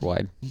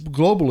worldwide?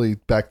 Globally,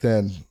 back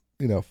then,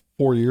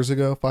 5 years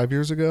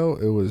ago,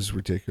 it was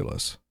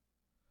ridiculous.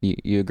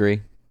 You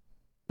agree?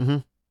 Mm-hmm.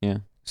 Yeah.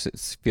 So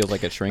it feels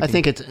like it's shrinking. I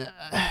think it's...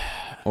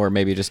 or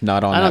maybe just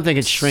not on. I don't think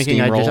it's shrinking.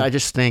 Steamroll. I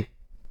just think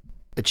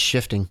it's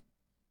shifting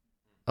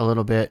a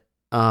little bit.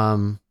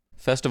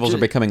 Festivals are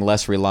becoming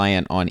less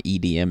reliant on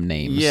EDM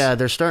names. Yeah,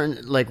 they're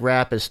starting. Like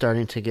rap is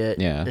starting to get.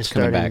 Yeah, it's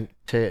coming starting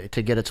back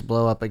to get its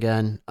blow up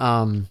again.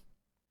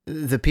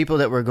 The people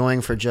that were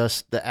going for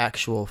just the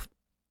actual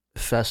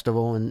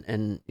festival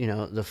and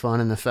the fun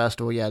in the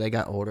festival, they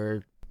got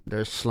older.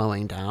 They're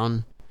slowing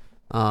down.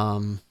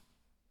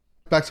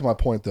 Back to my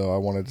point, though, I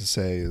wanted to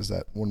say is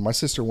that when my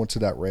sister went to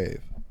that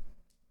rave,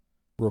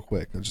 real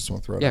quick, I just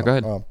want to throw it out. Go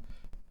ahead.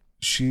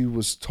 She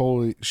was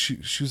totally, she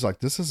was like,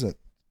 this isn't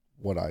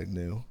what I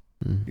knew.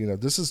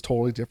 This is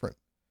totally different.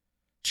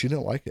 She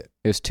didn't like it.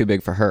 It was too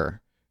big for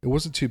her. It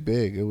wasn't too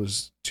big. It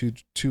was too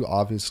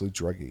obviously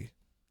druggy.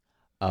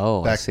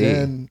 Oh, back I see.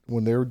 then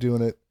when they were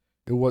doing it,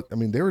 they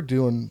were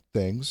doing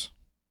things,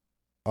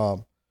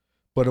 but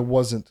it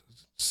wasn't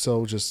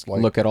so just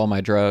like look at all my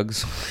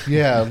drugs.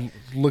 Yeah,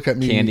 look at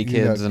me. Candy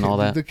Kids and all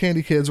that. The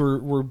Candy Kids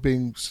were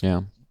being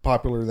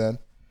popular then,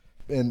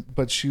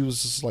 but she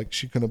was just like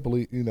she couldn't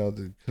believe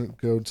they couldn't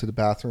go to the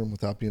bathroom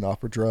without being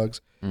offered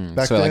drugs.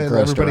 Back so then,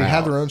 like everybody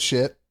had their own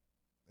shit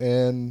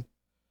and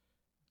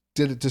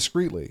did it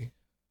discreetly.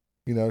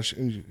 You know,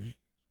 you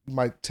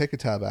might take a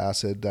tab of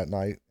acid that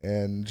night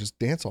and just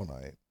dance all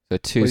night. So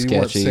too But you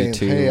weren't sketchy. saying,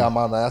 Too. "Hey, I'm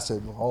on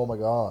acid." Oh my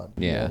god.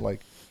 Yeah. You know,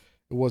 like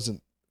it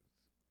wasn't.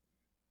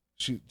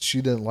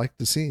 She didn't like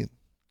the scene.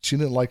 She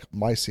didn't like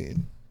my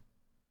scene.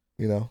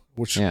 You know,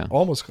 which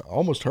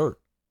almost hurt.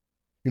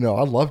 You know,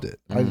 I loved it.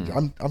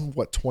 I'm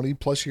what 20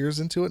 plus years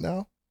into it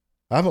now.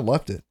 I haven't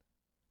left it.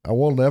 I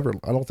won't ever.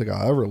 I don't think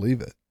I'll ever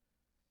leave it.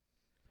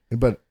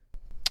 But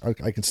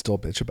I can still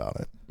bitch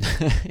about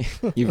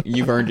it.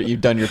 You've earned it.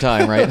 You've done your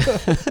time, right?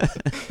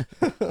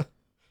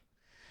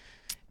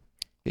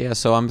 Yeah.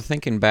 So I'm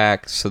thinking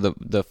back. So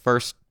the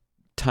first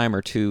time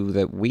or two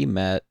that we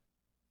met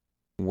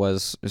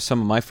was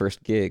some of my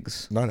first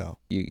gigs. Night Owl.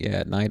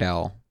 Yeah, Night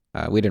Owl.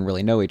 We didn't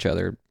really know each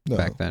other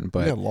back then,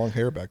 but we had long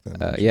hair back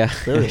then. Yeah,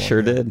 I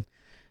sure did.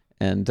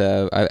 And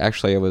I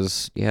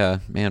was,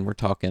 man, we're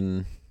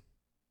talking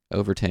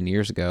over 10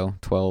 years ago,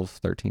 12,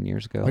 13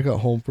 years ago. I got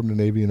home from the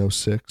Navy in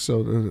 2006, so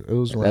it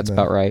was around That's then.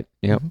 about right.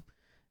 Yep.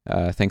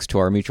 Mm-hmm. Thanks to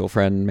our mutual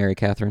friend, Mary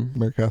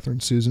Catherine,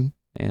 Susan.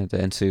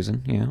 And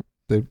Susan, yeah.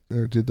 They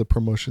did the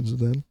promotions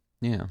then.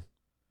 Yeah.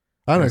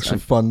 I had actually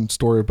a fun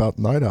story about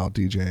Night Owl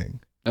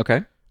DJing.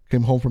 Okay.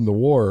 Came home from the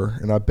war,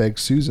 and I begged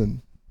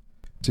Susan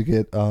to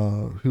get,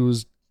 who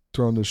was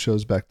throwing those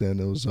shows back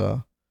then? It was,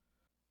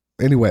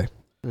 anyway.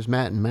 It was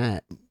Matt and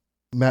Matt.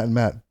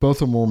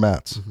 Both of them were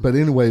Matts. Mm-hmm. But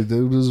anyway, it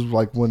was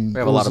like when we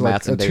have a lot of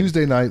Matts a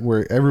Tuesday night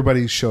where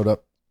everybody showed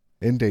up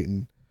in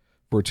Dayton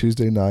for a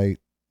Tuesday night,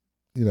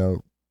 you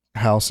know,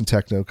 house and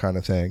techno kind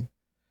of thing.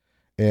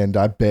 And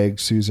I begged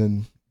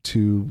Susan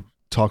to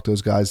talk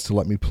those guys to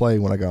let me play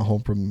when I got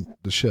home from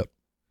the ship.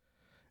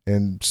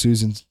 And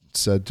Susan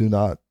said, "Do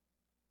not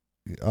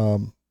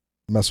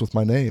mess with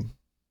my name.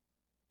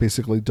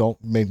 Basically,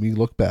 don't make me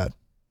look bad."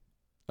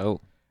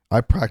 Oh. I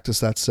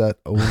practiced that set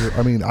over.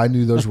 I mean, I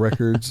knew those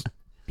records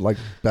like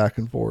back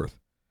and forth,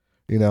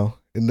 you know.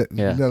 And that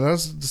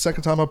was the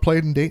second time I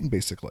played in Dayton,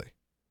 basically.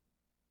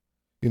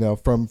 You know,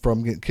 from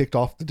getting kicked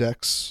off the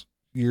decks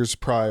years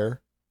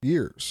prior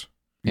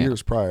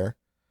to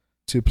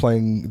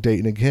playing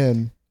Dayton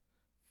again.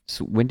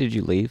 So when did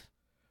you leave?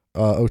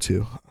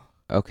 2002.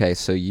 Okay,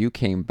 so you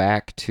came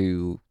back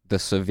to the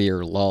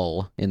severe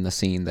lull in the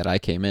scene that I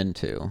came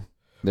into.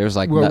 There's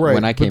like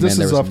when I came in, there was nothing. But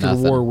this is after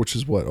the war, which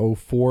is what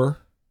 2004.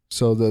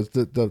 So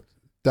that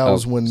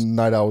was when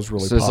Night Owl was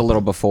really. So it's a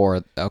little before.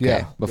 Okay,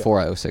 yeah, before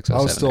 2006,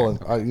 2007.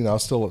 I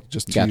was still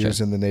just 2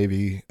 years in the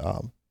Navy.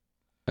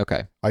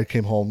 Okay. I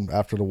came home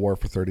after the war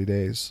for 30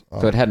 days.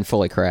 So it hadn't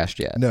fully crashed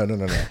yet. No.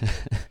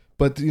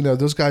 But you know,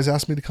 those guys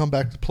asked me to come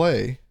back to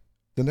play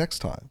the next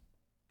time.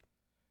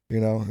 You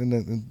know,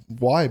 and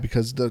why?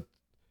 Because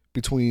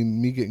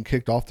between me getting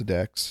kicked off the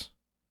decks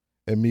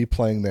and me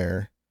playing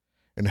there,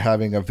 and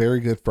having a very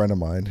good friend of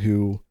mine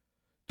who,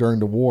 during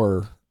the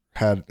war,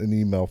 had an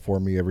email for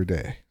me every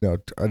day. You know,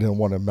 I didn't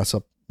want to mess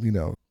up, you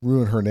know,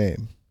 ruin her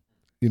name.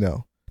 You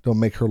know, don't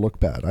make her look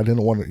bad. I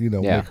didn't want to, you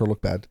know, make her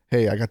look bad.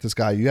 Hey, I got this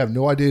guy. You have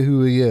no idea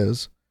who he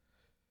is,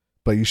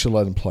 but you should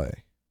let him play.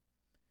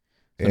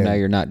 So now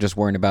you're not just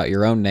worrying about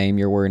your own name,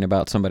 you're worrying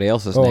about somebody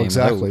else's name.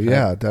 Exactly.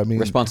 Yeah. I mean,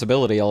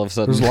 responsibility all of a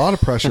sudden. There's a lot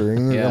of pressure.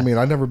 And I mean,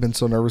 I've never been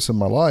so nervous in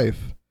my life.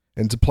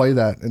 And to play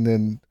that, and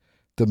then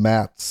the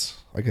Matts,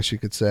 I guess you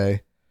could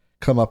say,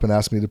 come up and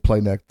ask me to play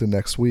the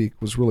next week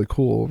was really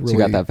cool. Really, so you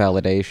got that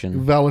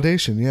validation.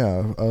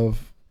 Yeah,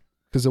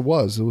 because it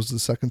was the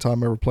second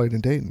time I ever played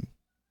in Dayton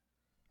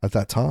at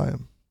that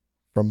time,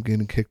 from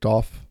getting kicked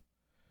off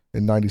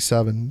in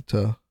 97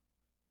 to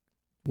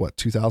what,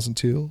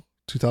 2002,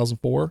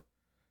 2004.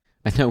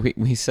 I know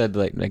we said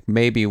like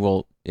maybe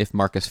if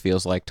Marcus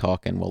feels like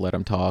talking, we'll let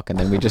him talk, and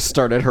then we just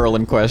started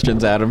hurling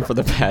questions at him for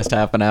the past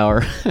half an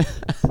hour.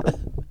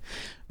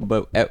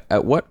 But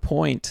at what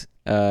point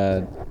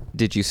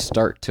did you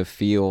start to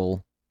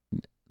feel,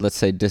 let's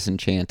say,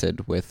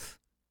 disenchanted with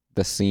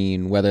the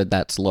scene, whether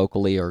that's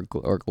locally or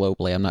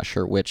globally? I'm not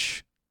sure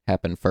which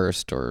happened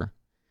first or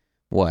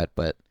what,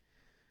 but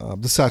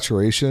the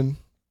saturation.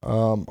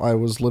 I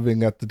was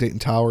living at the Dayton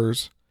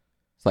Towers.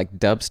 It's like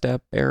dubstep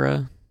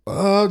era.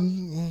 I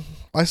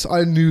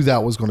knew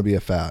that was going to be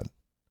a fad.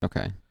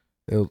 Okay.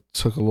 It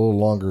took a little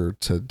longer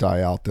to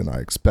die out than I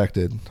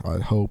expected.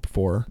 I'd hoped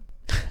for.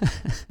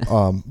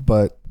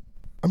 But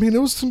I mean,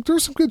 there were some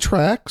good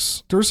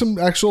tracks. There were some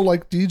actual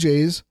like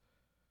DJs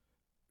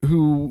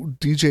who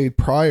DJ'd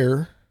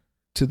prior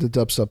to the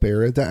dubstep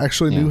era that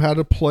actually knew how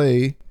to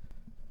play,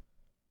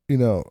 you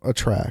know, a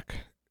track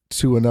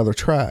to another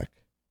track.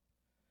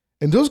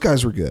 And those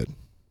guys were good.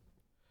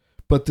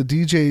 But the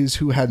DJs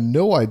who had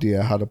no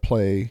idea how to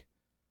play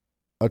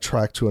a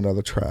track to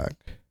another track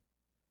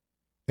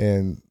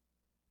and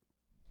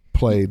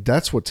played,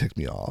 that's what ticked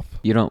me off.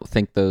 You don't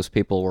think those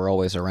people were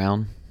always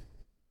around?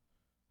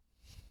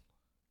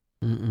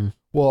 Mm-mm.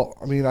 Well,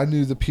 I mean, I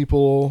knew the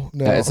people.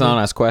 No, it's not an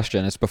honest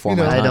question. It's before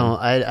my time.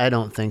 I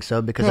don't think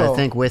so, because I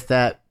think with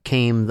that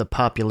came the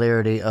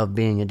popularity of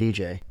being a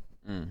DJ.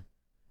 Mm.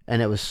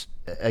 And it was,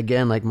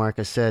 again, like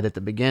Marcus said at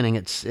the beginning,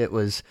 it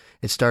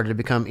started to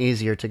become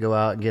easier to go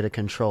out and get a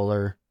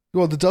controller.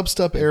 Well, the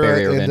dubstep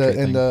era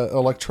and the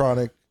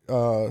electronic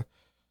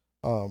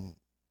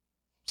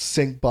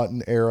sync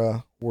button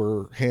era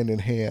were hand in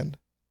hand.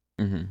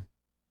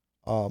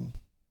 Mm-hmm.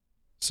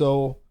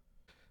 So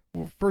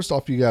first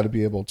off, you got to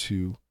be able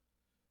to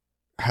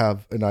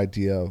have an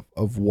idea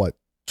of what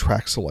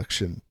track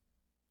selection,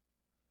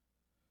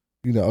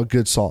 a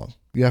good song.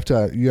 You have to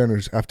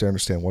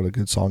understand what a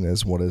good song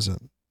is and what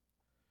isn't.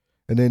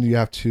 And then you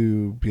have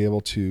to be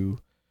able to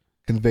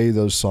convey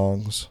those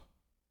songs,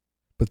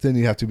 but then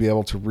you have to be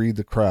able to read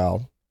the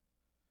crowd.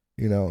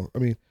 I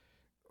mean,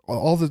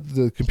 all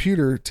the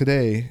computer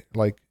today,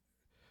 like,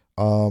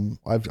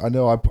 I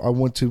know I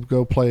went to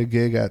go play a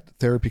gig at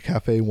Therapy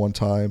Cafe one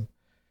time,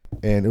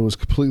 and it was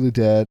completely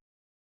dead.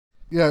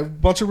 Yeah, a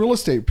bunch of real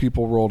estate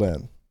people rolled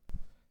in,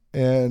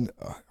 and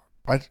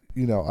I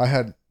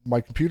had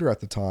my computer at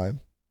the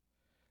time,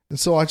 and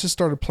so I just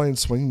started playing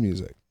swing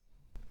music.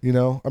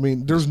 I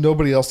mean, there's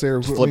nobody else there.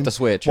 Just flip the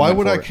switch. Why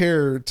would I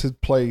care to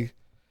play,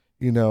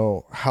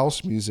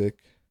 house music?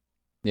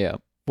 Yeah.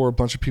 For a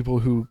bunch of people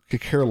who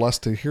could care less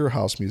to hear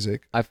house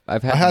music. I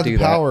have the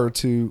power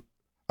to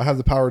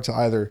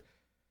either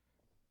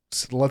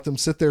let them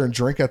sit there and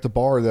drink at the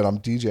bar that I'm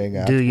DJing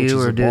at. Do you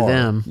or do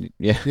them?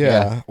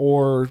 Yeah.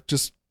 Or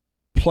just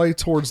play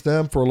towards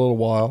them for a little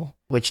while.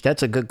 Which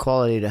that's a good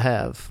quality to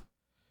have.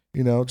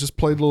 Just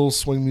play a little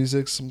swing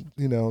music, some.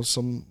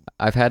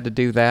 I've had to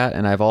do that,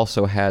 and I've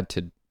also had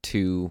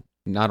to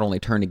not only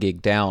turn a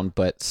gig down,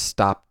 but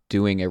stop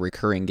doing a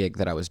recurring gig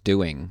that I was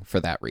doing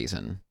for that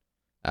reason.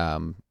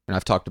 And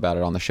I've talked about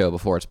it on the show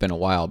before. It's been a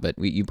while, but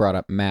you brought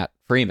up Matt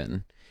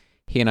Freeman.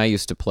 He and I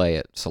used to play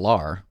at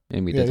Solar,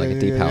 and we did a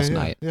deep house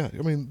night. Yeah,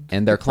 I mean,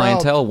 and their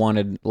clientele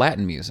wanted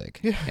Latin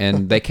music,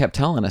 and they kept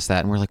telling us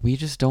that, and we're like, we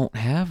just don't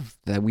have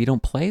that. We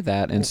don't play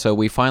that, and so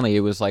we finally,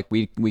 it was like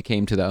we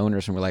came to the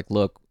owners and we're like,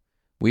 look,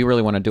 we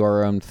really want to do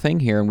our own thing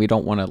here, and we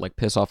don't want to like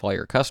piss off all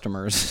your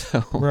customers.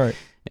 So right,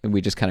 and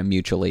we just kind of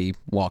mutually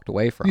walked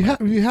away from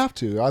it. You have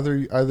to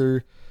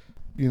either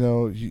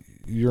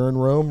you're in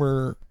Rome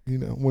or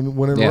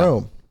when in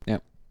Rome. Yeah.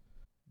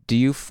 Do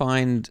you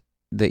find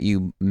that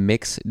you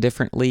mix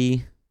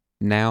differently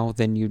now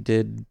than you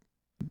did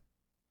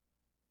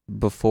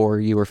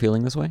before you were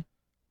feeling this way?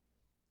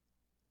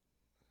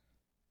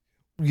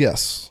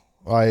 Yes,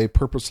 I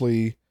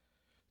purposely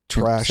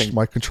trashed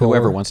my controller.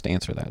 Whoever wants to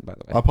answer that, by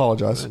the way. I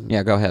apologize.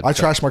 Yeah, go ahead. I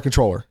trashed my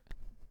controller.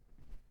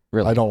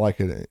 Really? I don't like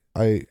it.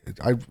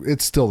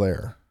 It's still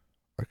there.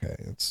 Okay,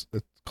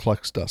 it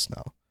collects dust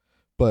now,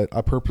 but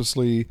I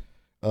purposely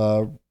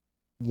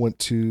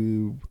went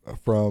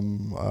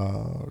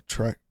from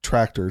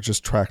tractor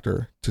to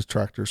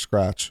tractor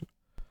scratch,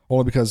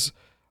 only because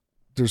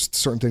there's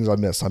certain things I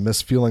miss. I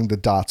miss feeling the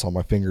dots on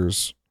my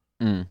fingers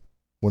when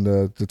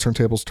the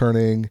turntable's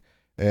turning,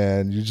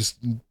 and you just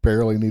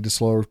barely need to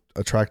slow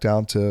a track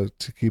down to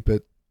keep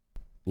it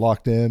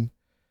locked in.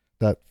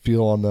 That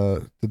feel on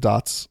the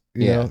dots,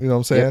 you know what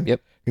I'm saying?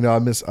 Yep. I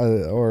miss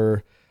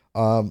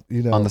on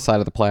the side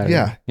of the platter.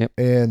 Yeah. Yep.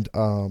 And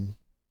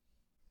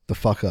the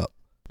fuck up.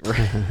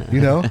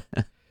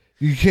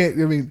 You can't.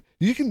 I mean,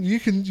 you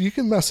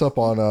can mess up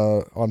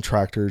on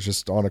tractors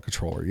just on a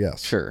controller.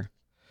 Yes. Sure.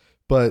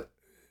 But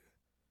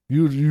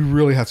you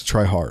really have to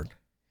try hard.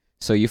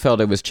 So you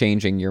felt it was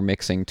changing your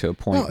mixing to a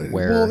point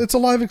where it's a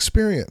live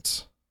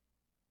experience.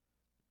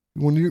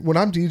 When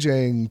I'm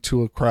DJing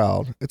to a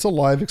crowd, it's a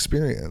live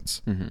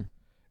experience. Mm-hmm.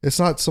 It's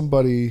not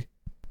somebody.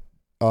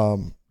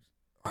 I'm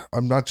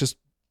not just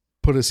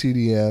put a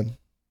CD in.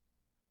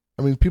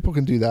 I mean, people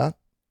can do that,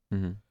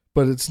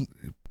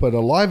 but a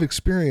live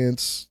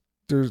experience.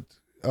 There's,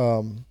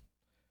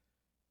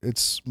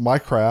 it's my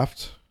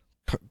craft,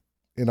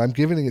 and I'm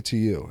giving it to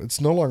you.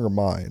 It's no longer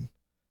mine.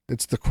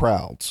 It's the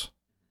crowd's.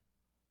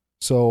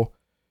 So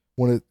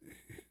when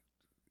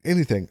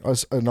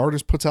an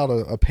artist puts out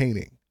a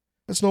painting,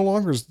 it's no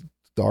longer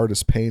the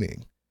artist's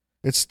painting.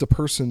 It's the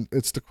person,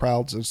 it's the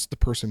crowd's, it's the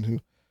person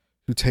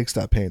who takes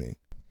that painting.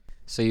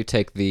 So you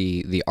take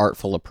the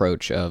artful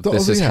approach of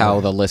this is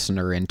how the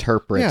listener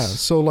interprets. Yeah.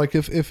 So like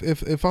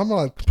if I'm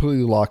not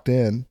completely locked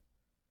in,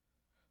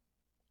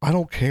 I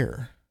don't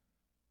care.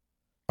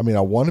 I mean,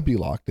 I want to be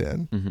locked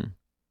in. Mm-hmm.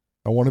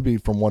 I want to be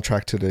from one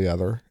track to the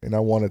other, and I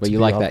want it to be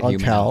like on, that on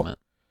human count, element.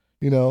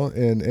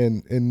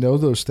 And know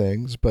those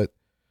things. But,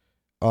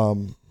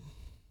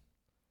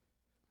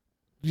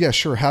 yeah,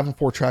 sure, having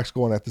 4 tracks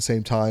going at the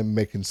same time,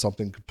 making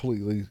something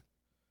completely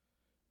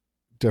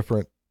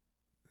different,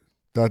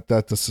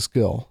 that's a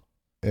skill.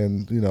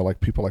 And, like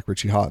people like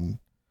Richie Houghton,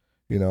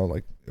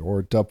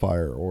 or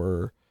Dubfire,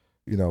 or,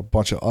 a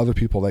bunch of other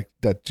people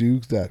that do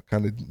that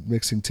kind of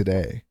mixing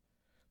today.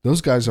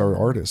 Those guys are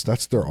artists.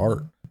 That's their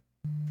art.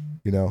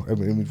 I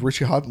mean,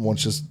 Richie Houghton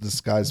wants just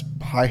this guy's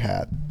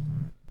hi-hat.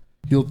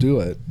 He'll do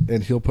it,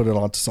 and he'll put it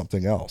onto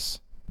something else.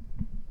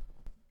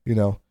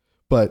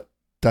 But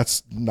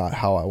that's not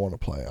how I want to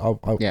play.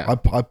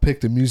 I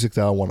pick the music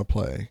that I want to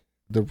play,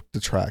 the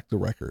track, the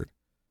record,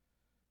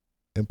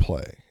 and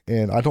play.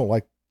 And I don't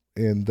like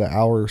in the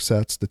hour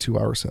sets, the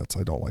 2-hour sets.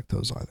 I don't like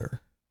those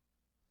either.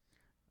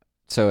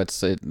 So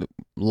it's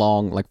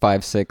long, like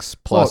 5, 6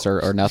 plus,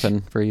 or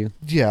nothing for you.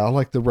 Yeah, I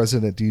like the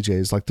resident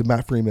DJs, like the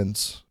Matt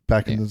Freemans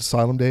back in the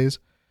Asylum days.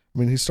 I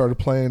mean, he started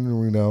playing,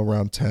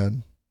 around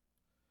 10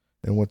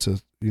 and went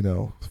to,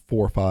 4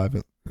 or 5.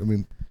 I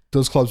mean,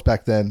 those clubs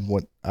back then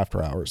went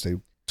after hours. They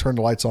turned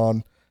the lights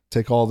on,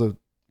 take all the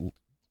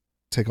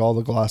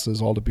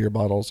glasses, all the beer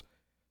bottles,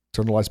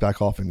 turn the lights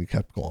back off, and you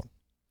kept going.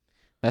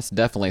 That's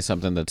definitely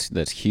something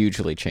that's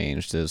hugely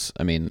changed.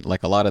 I mean,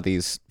 like a lot of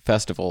these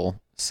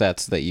festival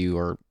sets that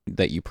you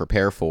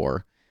prepare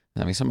for.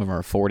 I mean, some of them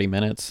are 40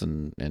 minutes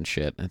and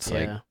shit. It's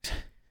like,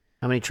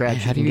 how many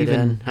tracks you can get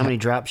in? How many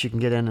drops you can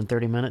get in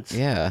 30 minutes?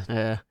 Yeah.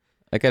 Yeah.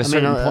 Like at a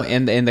certain point,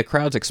 and the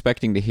crowd's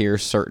expecting to hear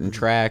certain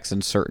tracks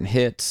and certain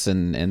hits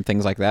and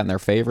things like that and their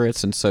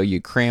favorites, and so you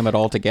cram it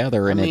all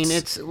together. And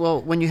it's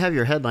when you have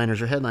your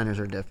headliners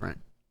are different.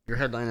 Your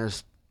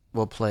headliners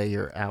will play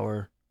your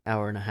hour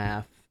and a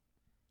half.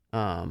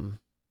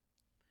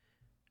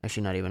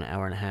 Actually, not even an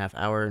hour and a half,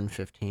 hour and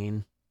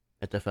 15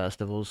 at the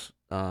festivals.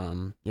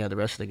 The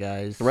rest of the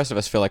guys. The rest of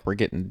us feel like we're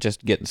getting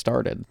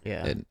started.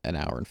 Yeah. At an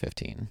hour and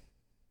 15.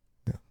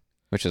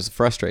 Which is a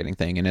frustrating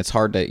thing, and it's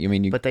hard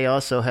to. But they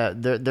also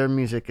have their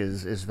music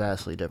is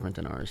vastly different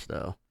than ours,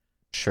 though.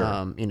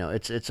 Sure.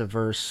 It's a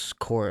verse,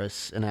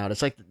 chorus, and out.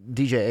 It's like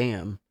DJ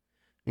AM.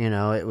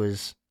 It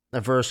was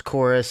a verse,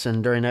 chorus,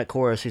 and during that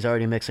chorus, he's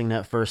already mixing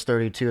that first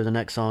 32 of the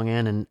next song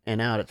in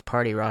and out. It's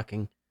party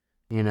rocking.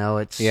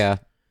 It's and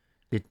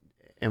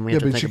we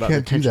have to think about the attention span. But you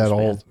can't do that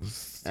all.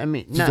 I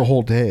mean, the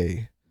whole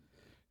day.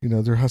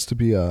 There has to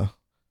be a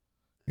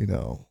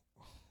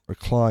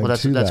climb. Well,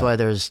 that's why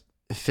there's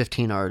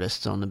 15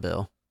 artists on the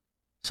bill,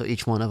 so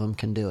each one of them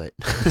can do it.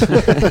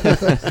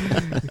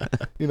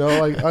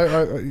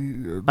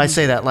 I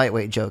say that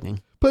lightweight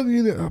joking, but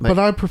but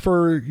I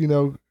prefer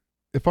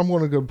if I'm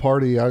going to go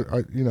party,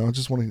 I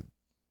just want to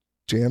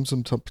jam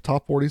some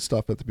top 40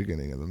 stuff at the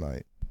beginning of the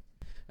night.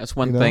 That's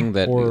one thing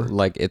that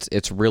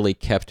it's really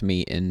kept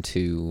me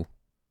into.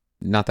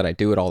 Not that I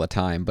do it all the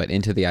time, but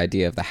into the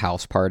idea of the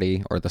house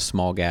party or the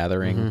small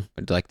gathering,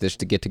 like this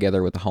to get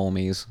together with the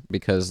homies,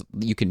 because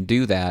you can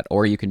do that,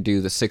 or you can do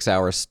the 6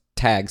 hours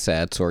tag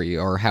sets,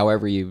 or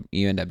however you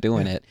end up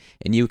doing it,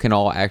 and you can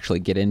all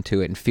actually get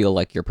into it and feel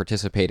like you're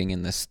participating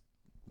in this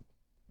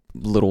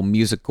little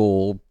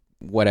musical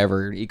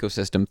whatever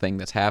ecosystem thing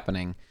that's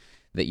happening.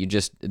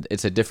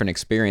 It's a different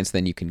experience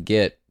than you can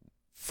get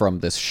from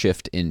this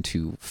shift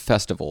into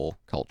festival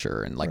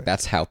culture, and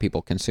that's how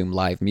people consume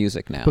live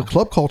music now. But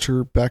club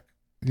culture back,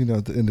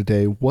 in the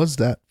day was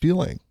that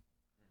feeling.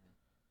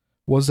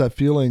 Was that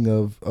feeling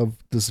of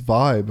this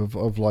vibe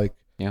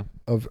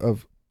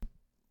of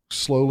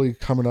slowly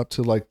coming up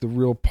to like the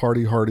real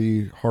party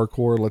hardy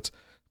hardcore. Let's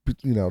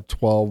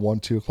 12, 1,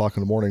 2 o'clock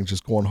in the morning,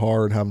 just going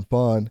hard, having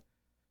fun.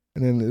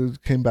 And then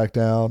it came back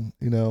down,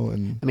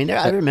 and I mean,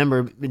 I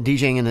remember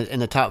DJing in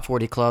the top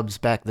 40 clubs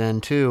back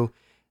then too.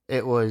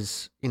 It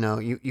was,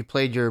 you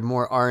played your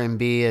more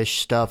R&B-ish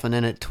stuff, and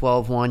then at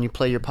 12-1, you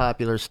play your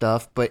popular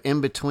stuff. But in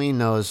between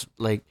those,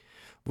 like,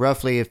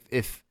 roughly,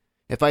 if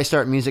I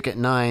start music at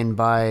 9,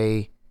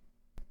 by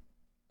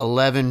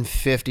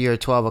 11:50 or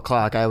 12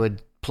 o'clock, I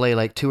would play,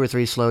 like, 2 or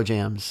 3 slow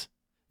jams.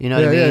 You know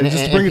what I mean? Yeah,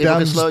 just to bring it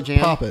down and just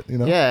pop it,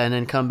 Yeah, and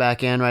then come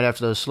back in right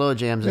after those slow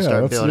jams and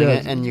start building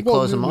it, and you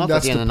close them off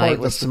at the end of the night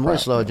with some more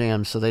slow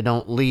jams, so they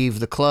don't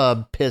leave the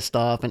club pissed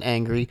off and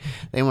angry.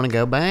 They want to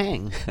go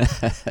bang.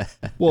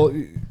 Well,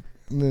 and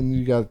then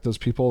you got those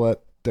people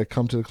that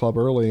come to the club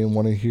early and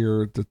want to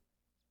hear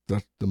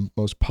the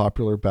most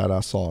popular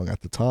badass song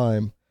at the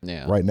time.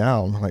 Yeah. Right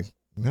now, I'm like,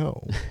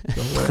 no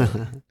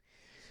way.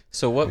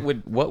 So what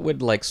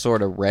would like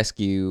sort of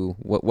rescue,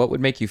 what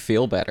would make you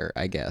feel better,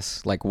 I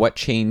guess? Like what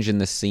change in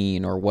the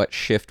scene or what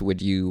shift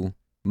would you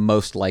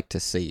most like to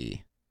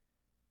see?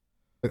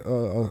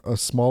 A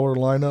smaller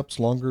lineups,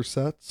 longer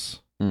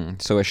sets.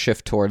 So a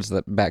shift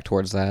back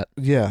towards that.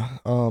 Yeah.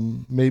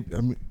 Maybe,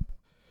 I mean,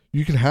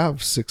 you can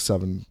have 6,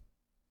 7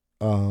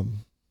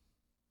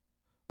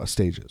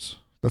 stages.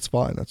 That's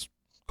fine. That's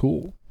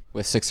cool.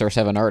 With 6 or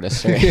 7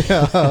 artists, right?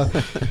 Yeah.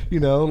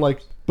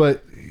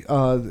 But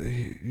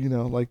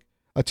like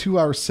a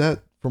 2-hour set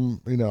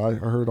from, I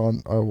heard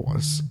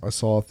I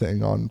saw a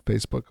thing on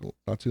Facebook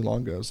not too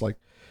long ago. It's like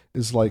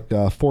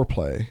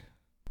foreplay.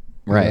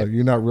 Right.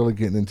 You're not really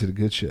getting into the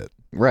good shit.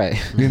 Right.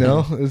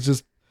 It's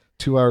just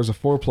 2 hours of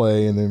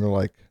foreplay, and then they're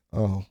like,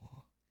 oh.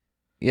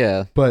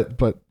 Yeah. But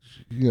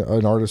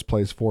an artist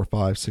plays 4,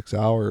 5, 6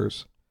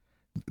 hours,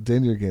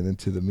 then you're getting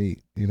into the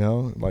meat,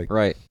 like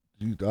right.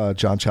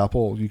 John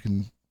Chappell, you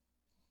can,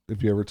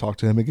 if you ever talk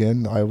to him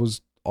again, I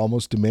was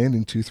almost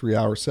demanding 2-3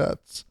 hour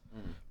sets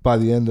by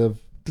the end of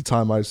the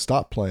time I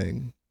stopped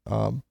playing.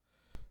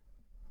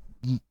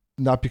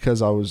 Not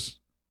because I was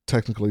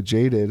technically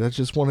jaded. I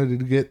just wanted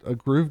to get a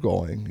groove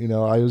going.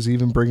 I was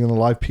even bringing a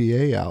live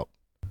PA out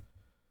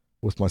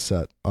with my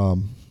set. It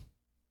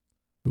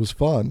was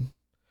fun,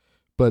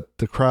 but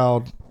the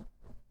crowd's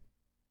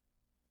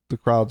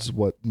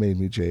what made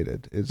me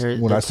jaded.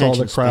 When I saw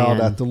the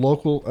crowd at the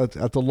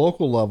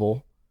local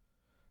level,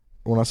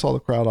 when I saw the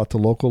crowd at the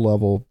local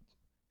level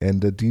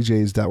and the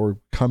DJs that were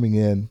coming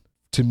in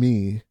to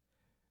me,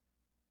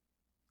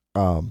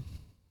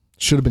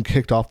 should have been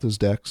kicked off those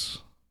decks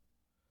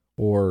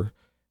or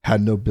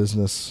had no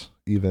business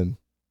even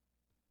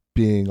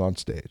being on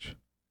stage.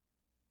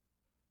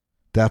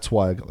 That's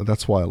why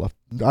I left.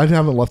 I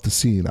haven't left the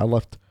scene. I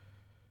left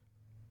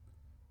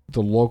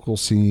the local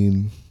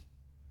scene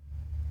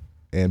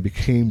and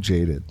became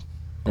jaded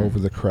over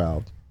the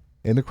crowd.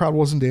 And the crowd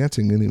wasn't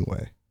dancing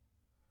anyway.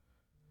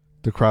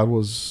 The crowd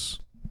was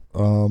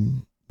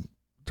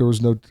there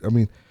was no, I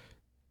mean,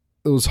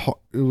 it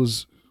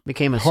was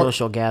became a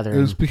social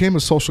gathering. Became a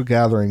social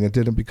gathering. It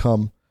didn't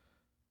become,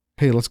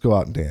 hey, let's go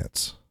out and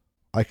dance.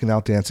 I can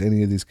outdance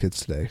any of these kids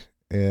today.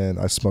 And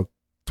I smoked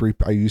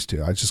I used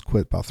to. I just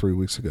quit about 3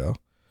 weeks ago.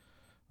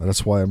 And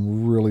that's why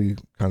I'm really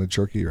kind of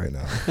jerky right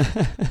now.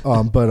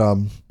 But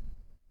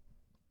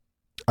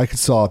I could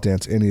still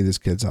outdance any of these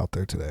kids out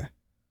there today.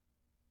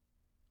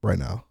 Right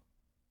now.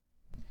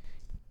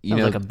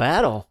 Sounds like a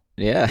battle.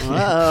 Yeah.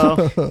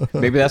 Uh-oh.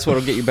 Maybe that's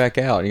what'll get you back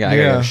out. Yeah, I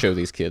gotta show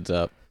these kids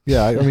up.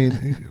 Yeah, I mean,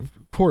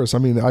 of course. I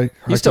mean,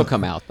 you still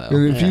come out though.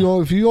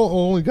 If you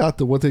only got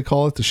what they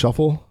call it, the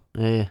shuffle.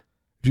 Yeah.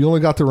 If you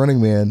only got the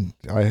Running Man,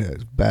 I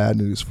have bad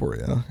news for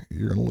you.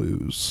 You're gonna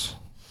lose.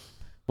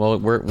 Well,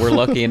 we're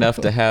lucky enough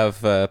to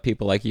have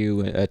people like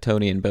you,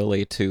 Tony and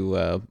Billy,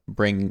 to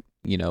bring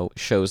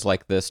shows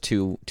like this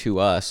to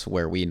us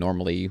where we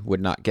normally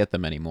would not get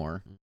them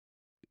anymore.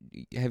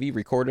 Have you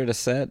recorded a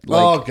set?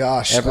 Oh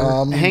gosh! Ever?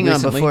 Hang on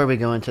recently? before we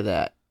go into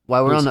that.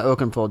 While we're on the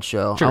Oakenfold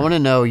show, Sure. I want to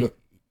know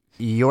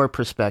your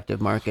perspective,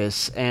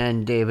 Marcus,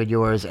 and David,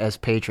 yours as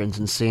patrons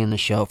and seeing the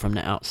show from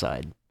the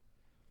outside.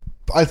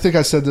 I think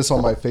I said this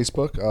on my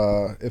Facebook.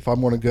 If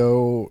I'm going to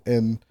go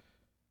and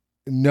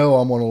I'm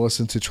going to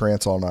listen to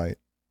trance all night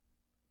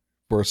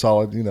for a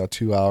solid,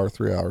 2 hour,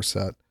 3 hour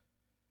set.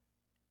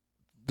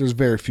 There's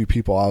very few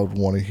people I would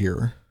want to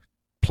hear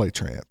play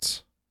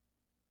trance,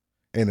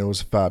 and it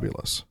was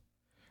fabulous.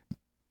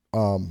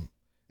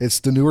 It's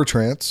the newer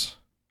trance.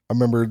 I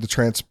remember the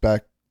trance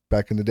back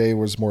in the day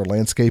was more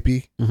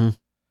landscapey,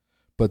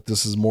 but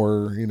this is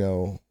more,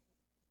 in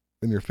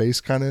your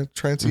face kind of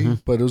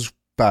trancey, but it was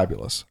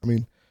fabulous. I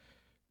mean,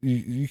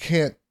 you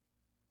can't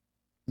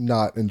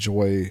not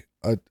enjoy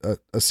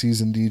a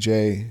seasoned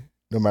DJ,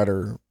 no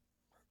matter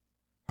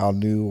how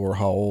new or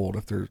how old,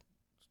 if they're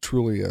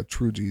truly a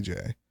true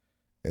DJ,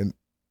 and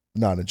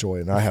not enjoy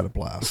it. And I had a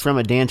blast. From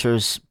a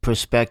dancer's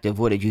perspective,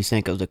 what did you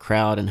think of the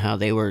crowd and how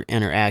they were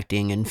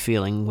interacting and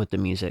feeling with the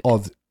music?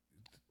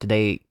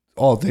 They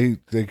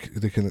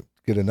couldn't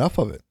get enough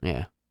of it.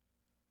 Yeah.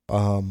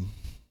 I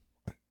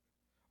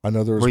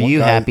know there was. Were one you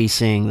guy, happy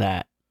seeing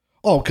that?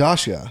 Oh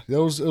gosh, yeah. It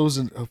was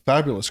a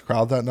fabulous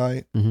crowd that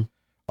night. A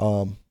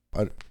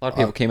lot of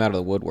people came out of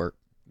the woodwork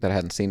that I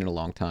hadn't seen in a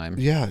long time.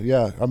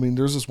 Yeah. I mean,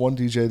 there's this one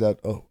DJ that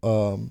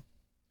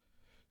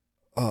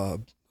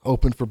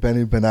opened for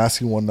Benny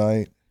Benassi one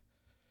night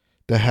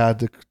that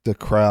had the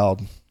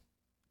crowd.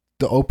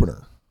 The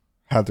opener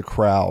had the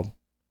crowd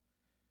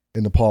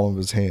in the palm of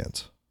his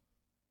hands.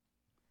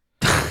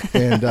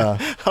 And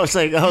I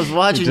was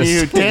watching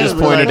you. Just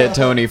pointed at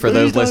Tony for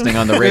those listening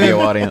on the radio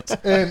audience.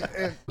 And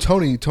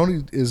Tony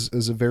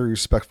is a very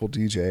respectful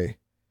DJ,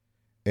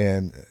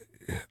 and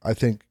I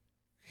think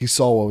he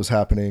saw what was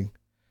happening,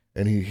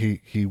 and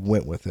he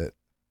went with it.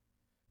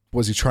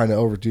 Was he trying to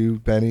overdo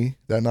Benny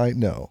that night?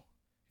 No,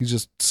 he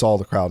just saw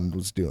the crowd and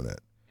was doing it,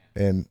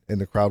 and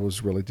the crowd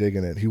was really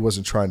digging it. He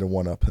wasn't trying to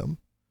one up him.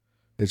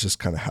 It just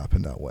kind of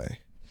happened that way.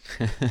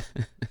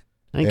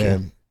 Thank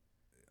you.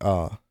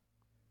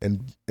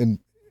 And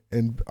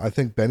I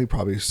think Benny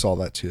probably saw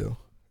that too.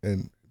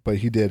 But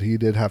he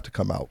did have to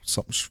come out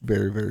something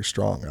very, very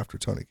strong after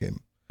Tony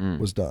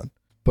was done.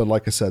 But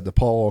like I said, the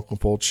Paul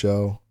Oakenfold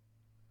show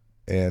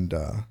and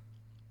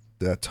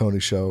that Tony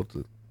show,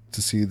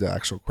 to see the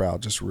actual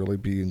crowd just really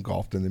be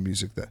engulfed in the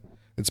music, that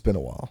it's been a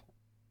while.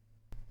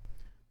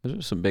 Those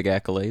are some big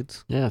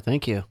accolades. Yeah,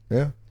 thank you.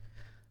 Yeah.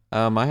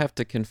 I have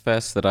to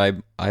confess that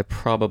I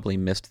probably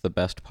missed the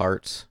best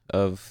parts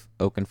of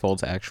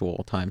Oakenfold's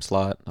actual time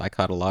slot. I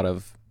caught a lot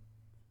of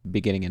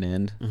beginning and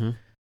end.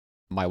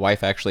 My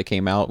wife actually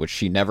came out, which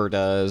she never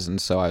does,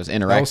 and so I was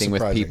interacting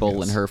with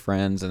people and her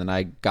friends, and then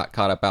I got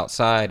caught up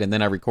outside, and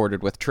then I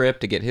recorded with Tripp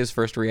to get his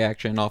first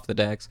reaction off the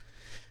decks.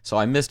 So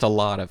I missed a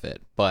lot of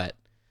it, but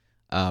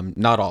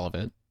not all of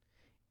it.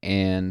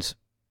 And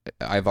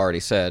I've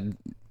already said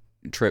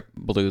Tripp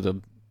blew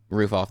the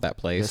roof off that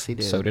place. Yes, he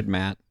did. So did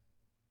Matt.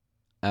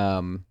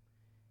 And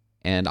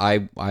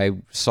I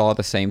saw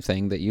the same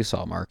thing that you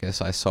saw,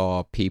 Marcus. I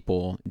saw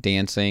people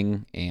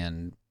dancing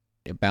and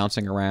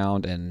bouncing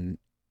around and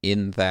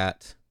in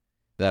that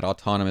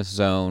autonomous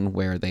zone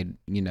where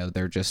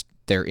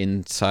they're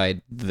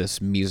inside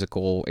this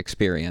musical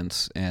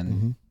experience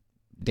and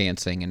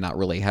dancing and not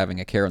really having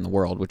a care in the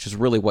world, which is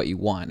really what you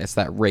want. It's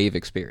that rave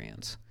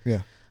experience.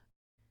 Yeah.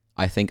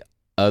 I think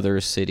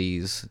other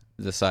cities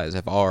the size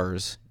of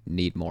ours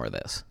need more of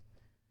this,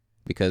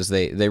 because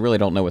they really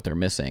don't know what they're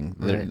missing.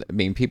 Right. I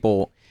mean,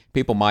 people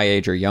my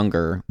age or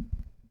younger,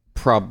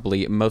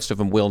 probably most of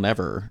them will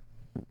never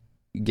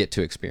get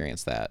to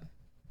experience that.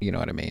 You know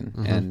what I mean?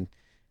 And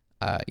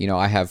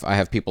I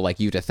have people like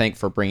you to thank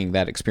for bringing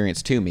that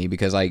experience to me,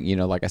 because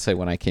like I said,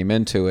 when I came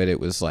into it, it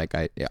was like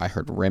I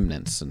heard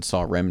remnants and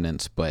saw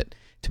remnants, but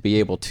to be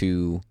able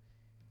to,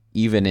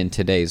 even in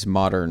today's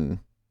modern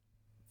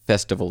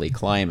festival-y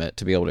climate,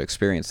 to be able to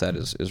experience that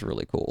is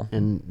really cool.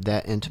 And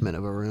that intimate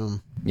of a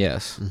room.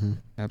 Yes,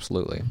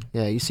 absolutely.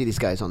 Yeah, you see these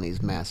guys on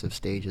these massive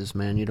stages,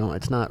 man.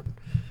 It's not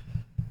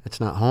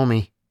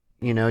homey.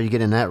 You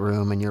get in that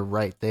room and you're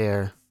right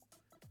there.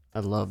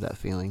 I love that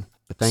feeling.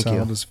 But thank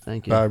you.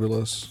 Thank you.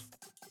 Fabulous.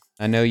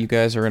 I know you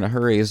guys are in a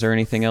hurry. Is there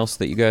anything else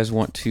that you guys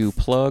want to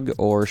plug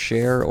or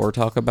share or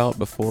talk about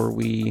before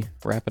we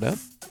wrap it up?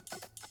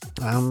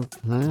 No.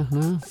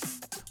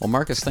 Well,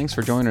 Marcus, thanks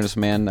for joining us,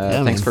 man.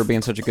 Yeah, thanks man. for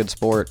being such a good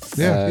sport.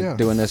 Yeah.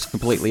 Doing this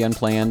completely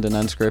unplanned and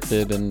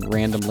unscripted and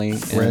randomly.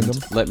 Random.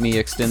 And let me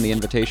extend the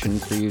invitation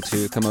for you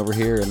to come over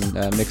here and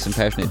mix in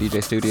Passionate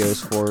DJ Studios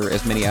for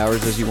as many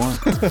hours as you want.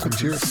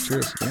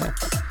 Cheers. Yeah.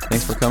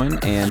 Thanks for coming,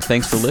 and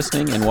thanks for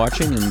listening and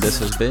watching. And this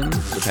has been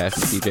the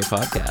Passionate DJ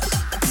Podcast.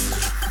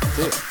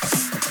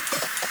 See ya.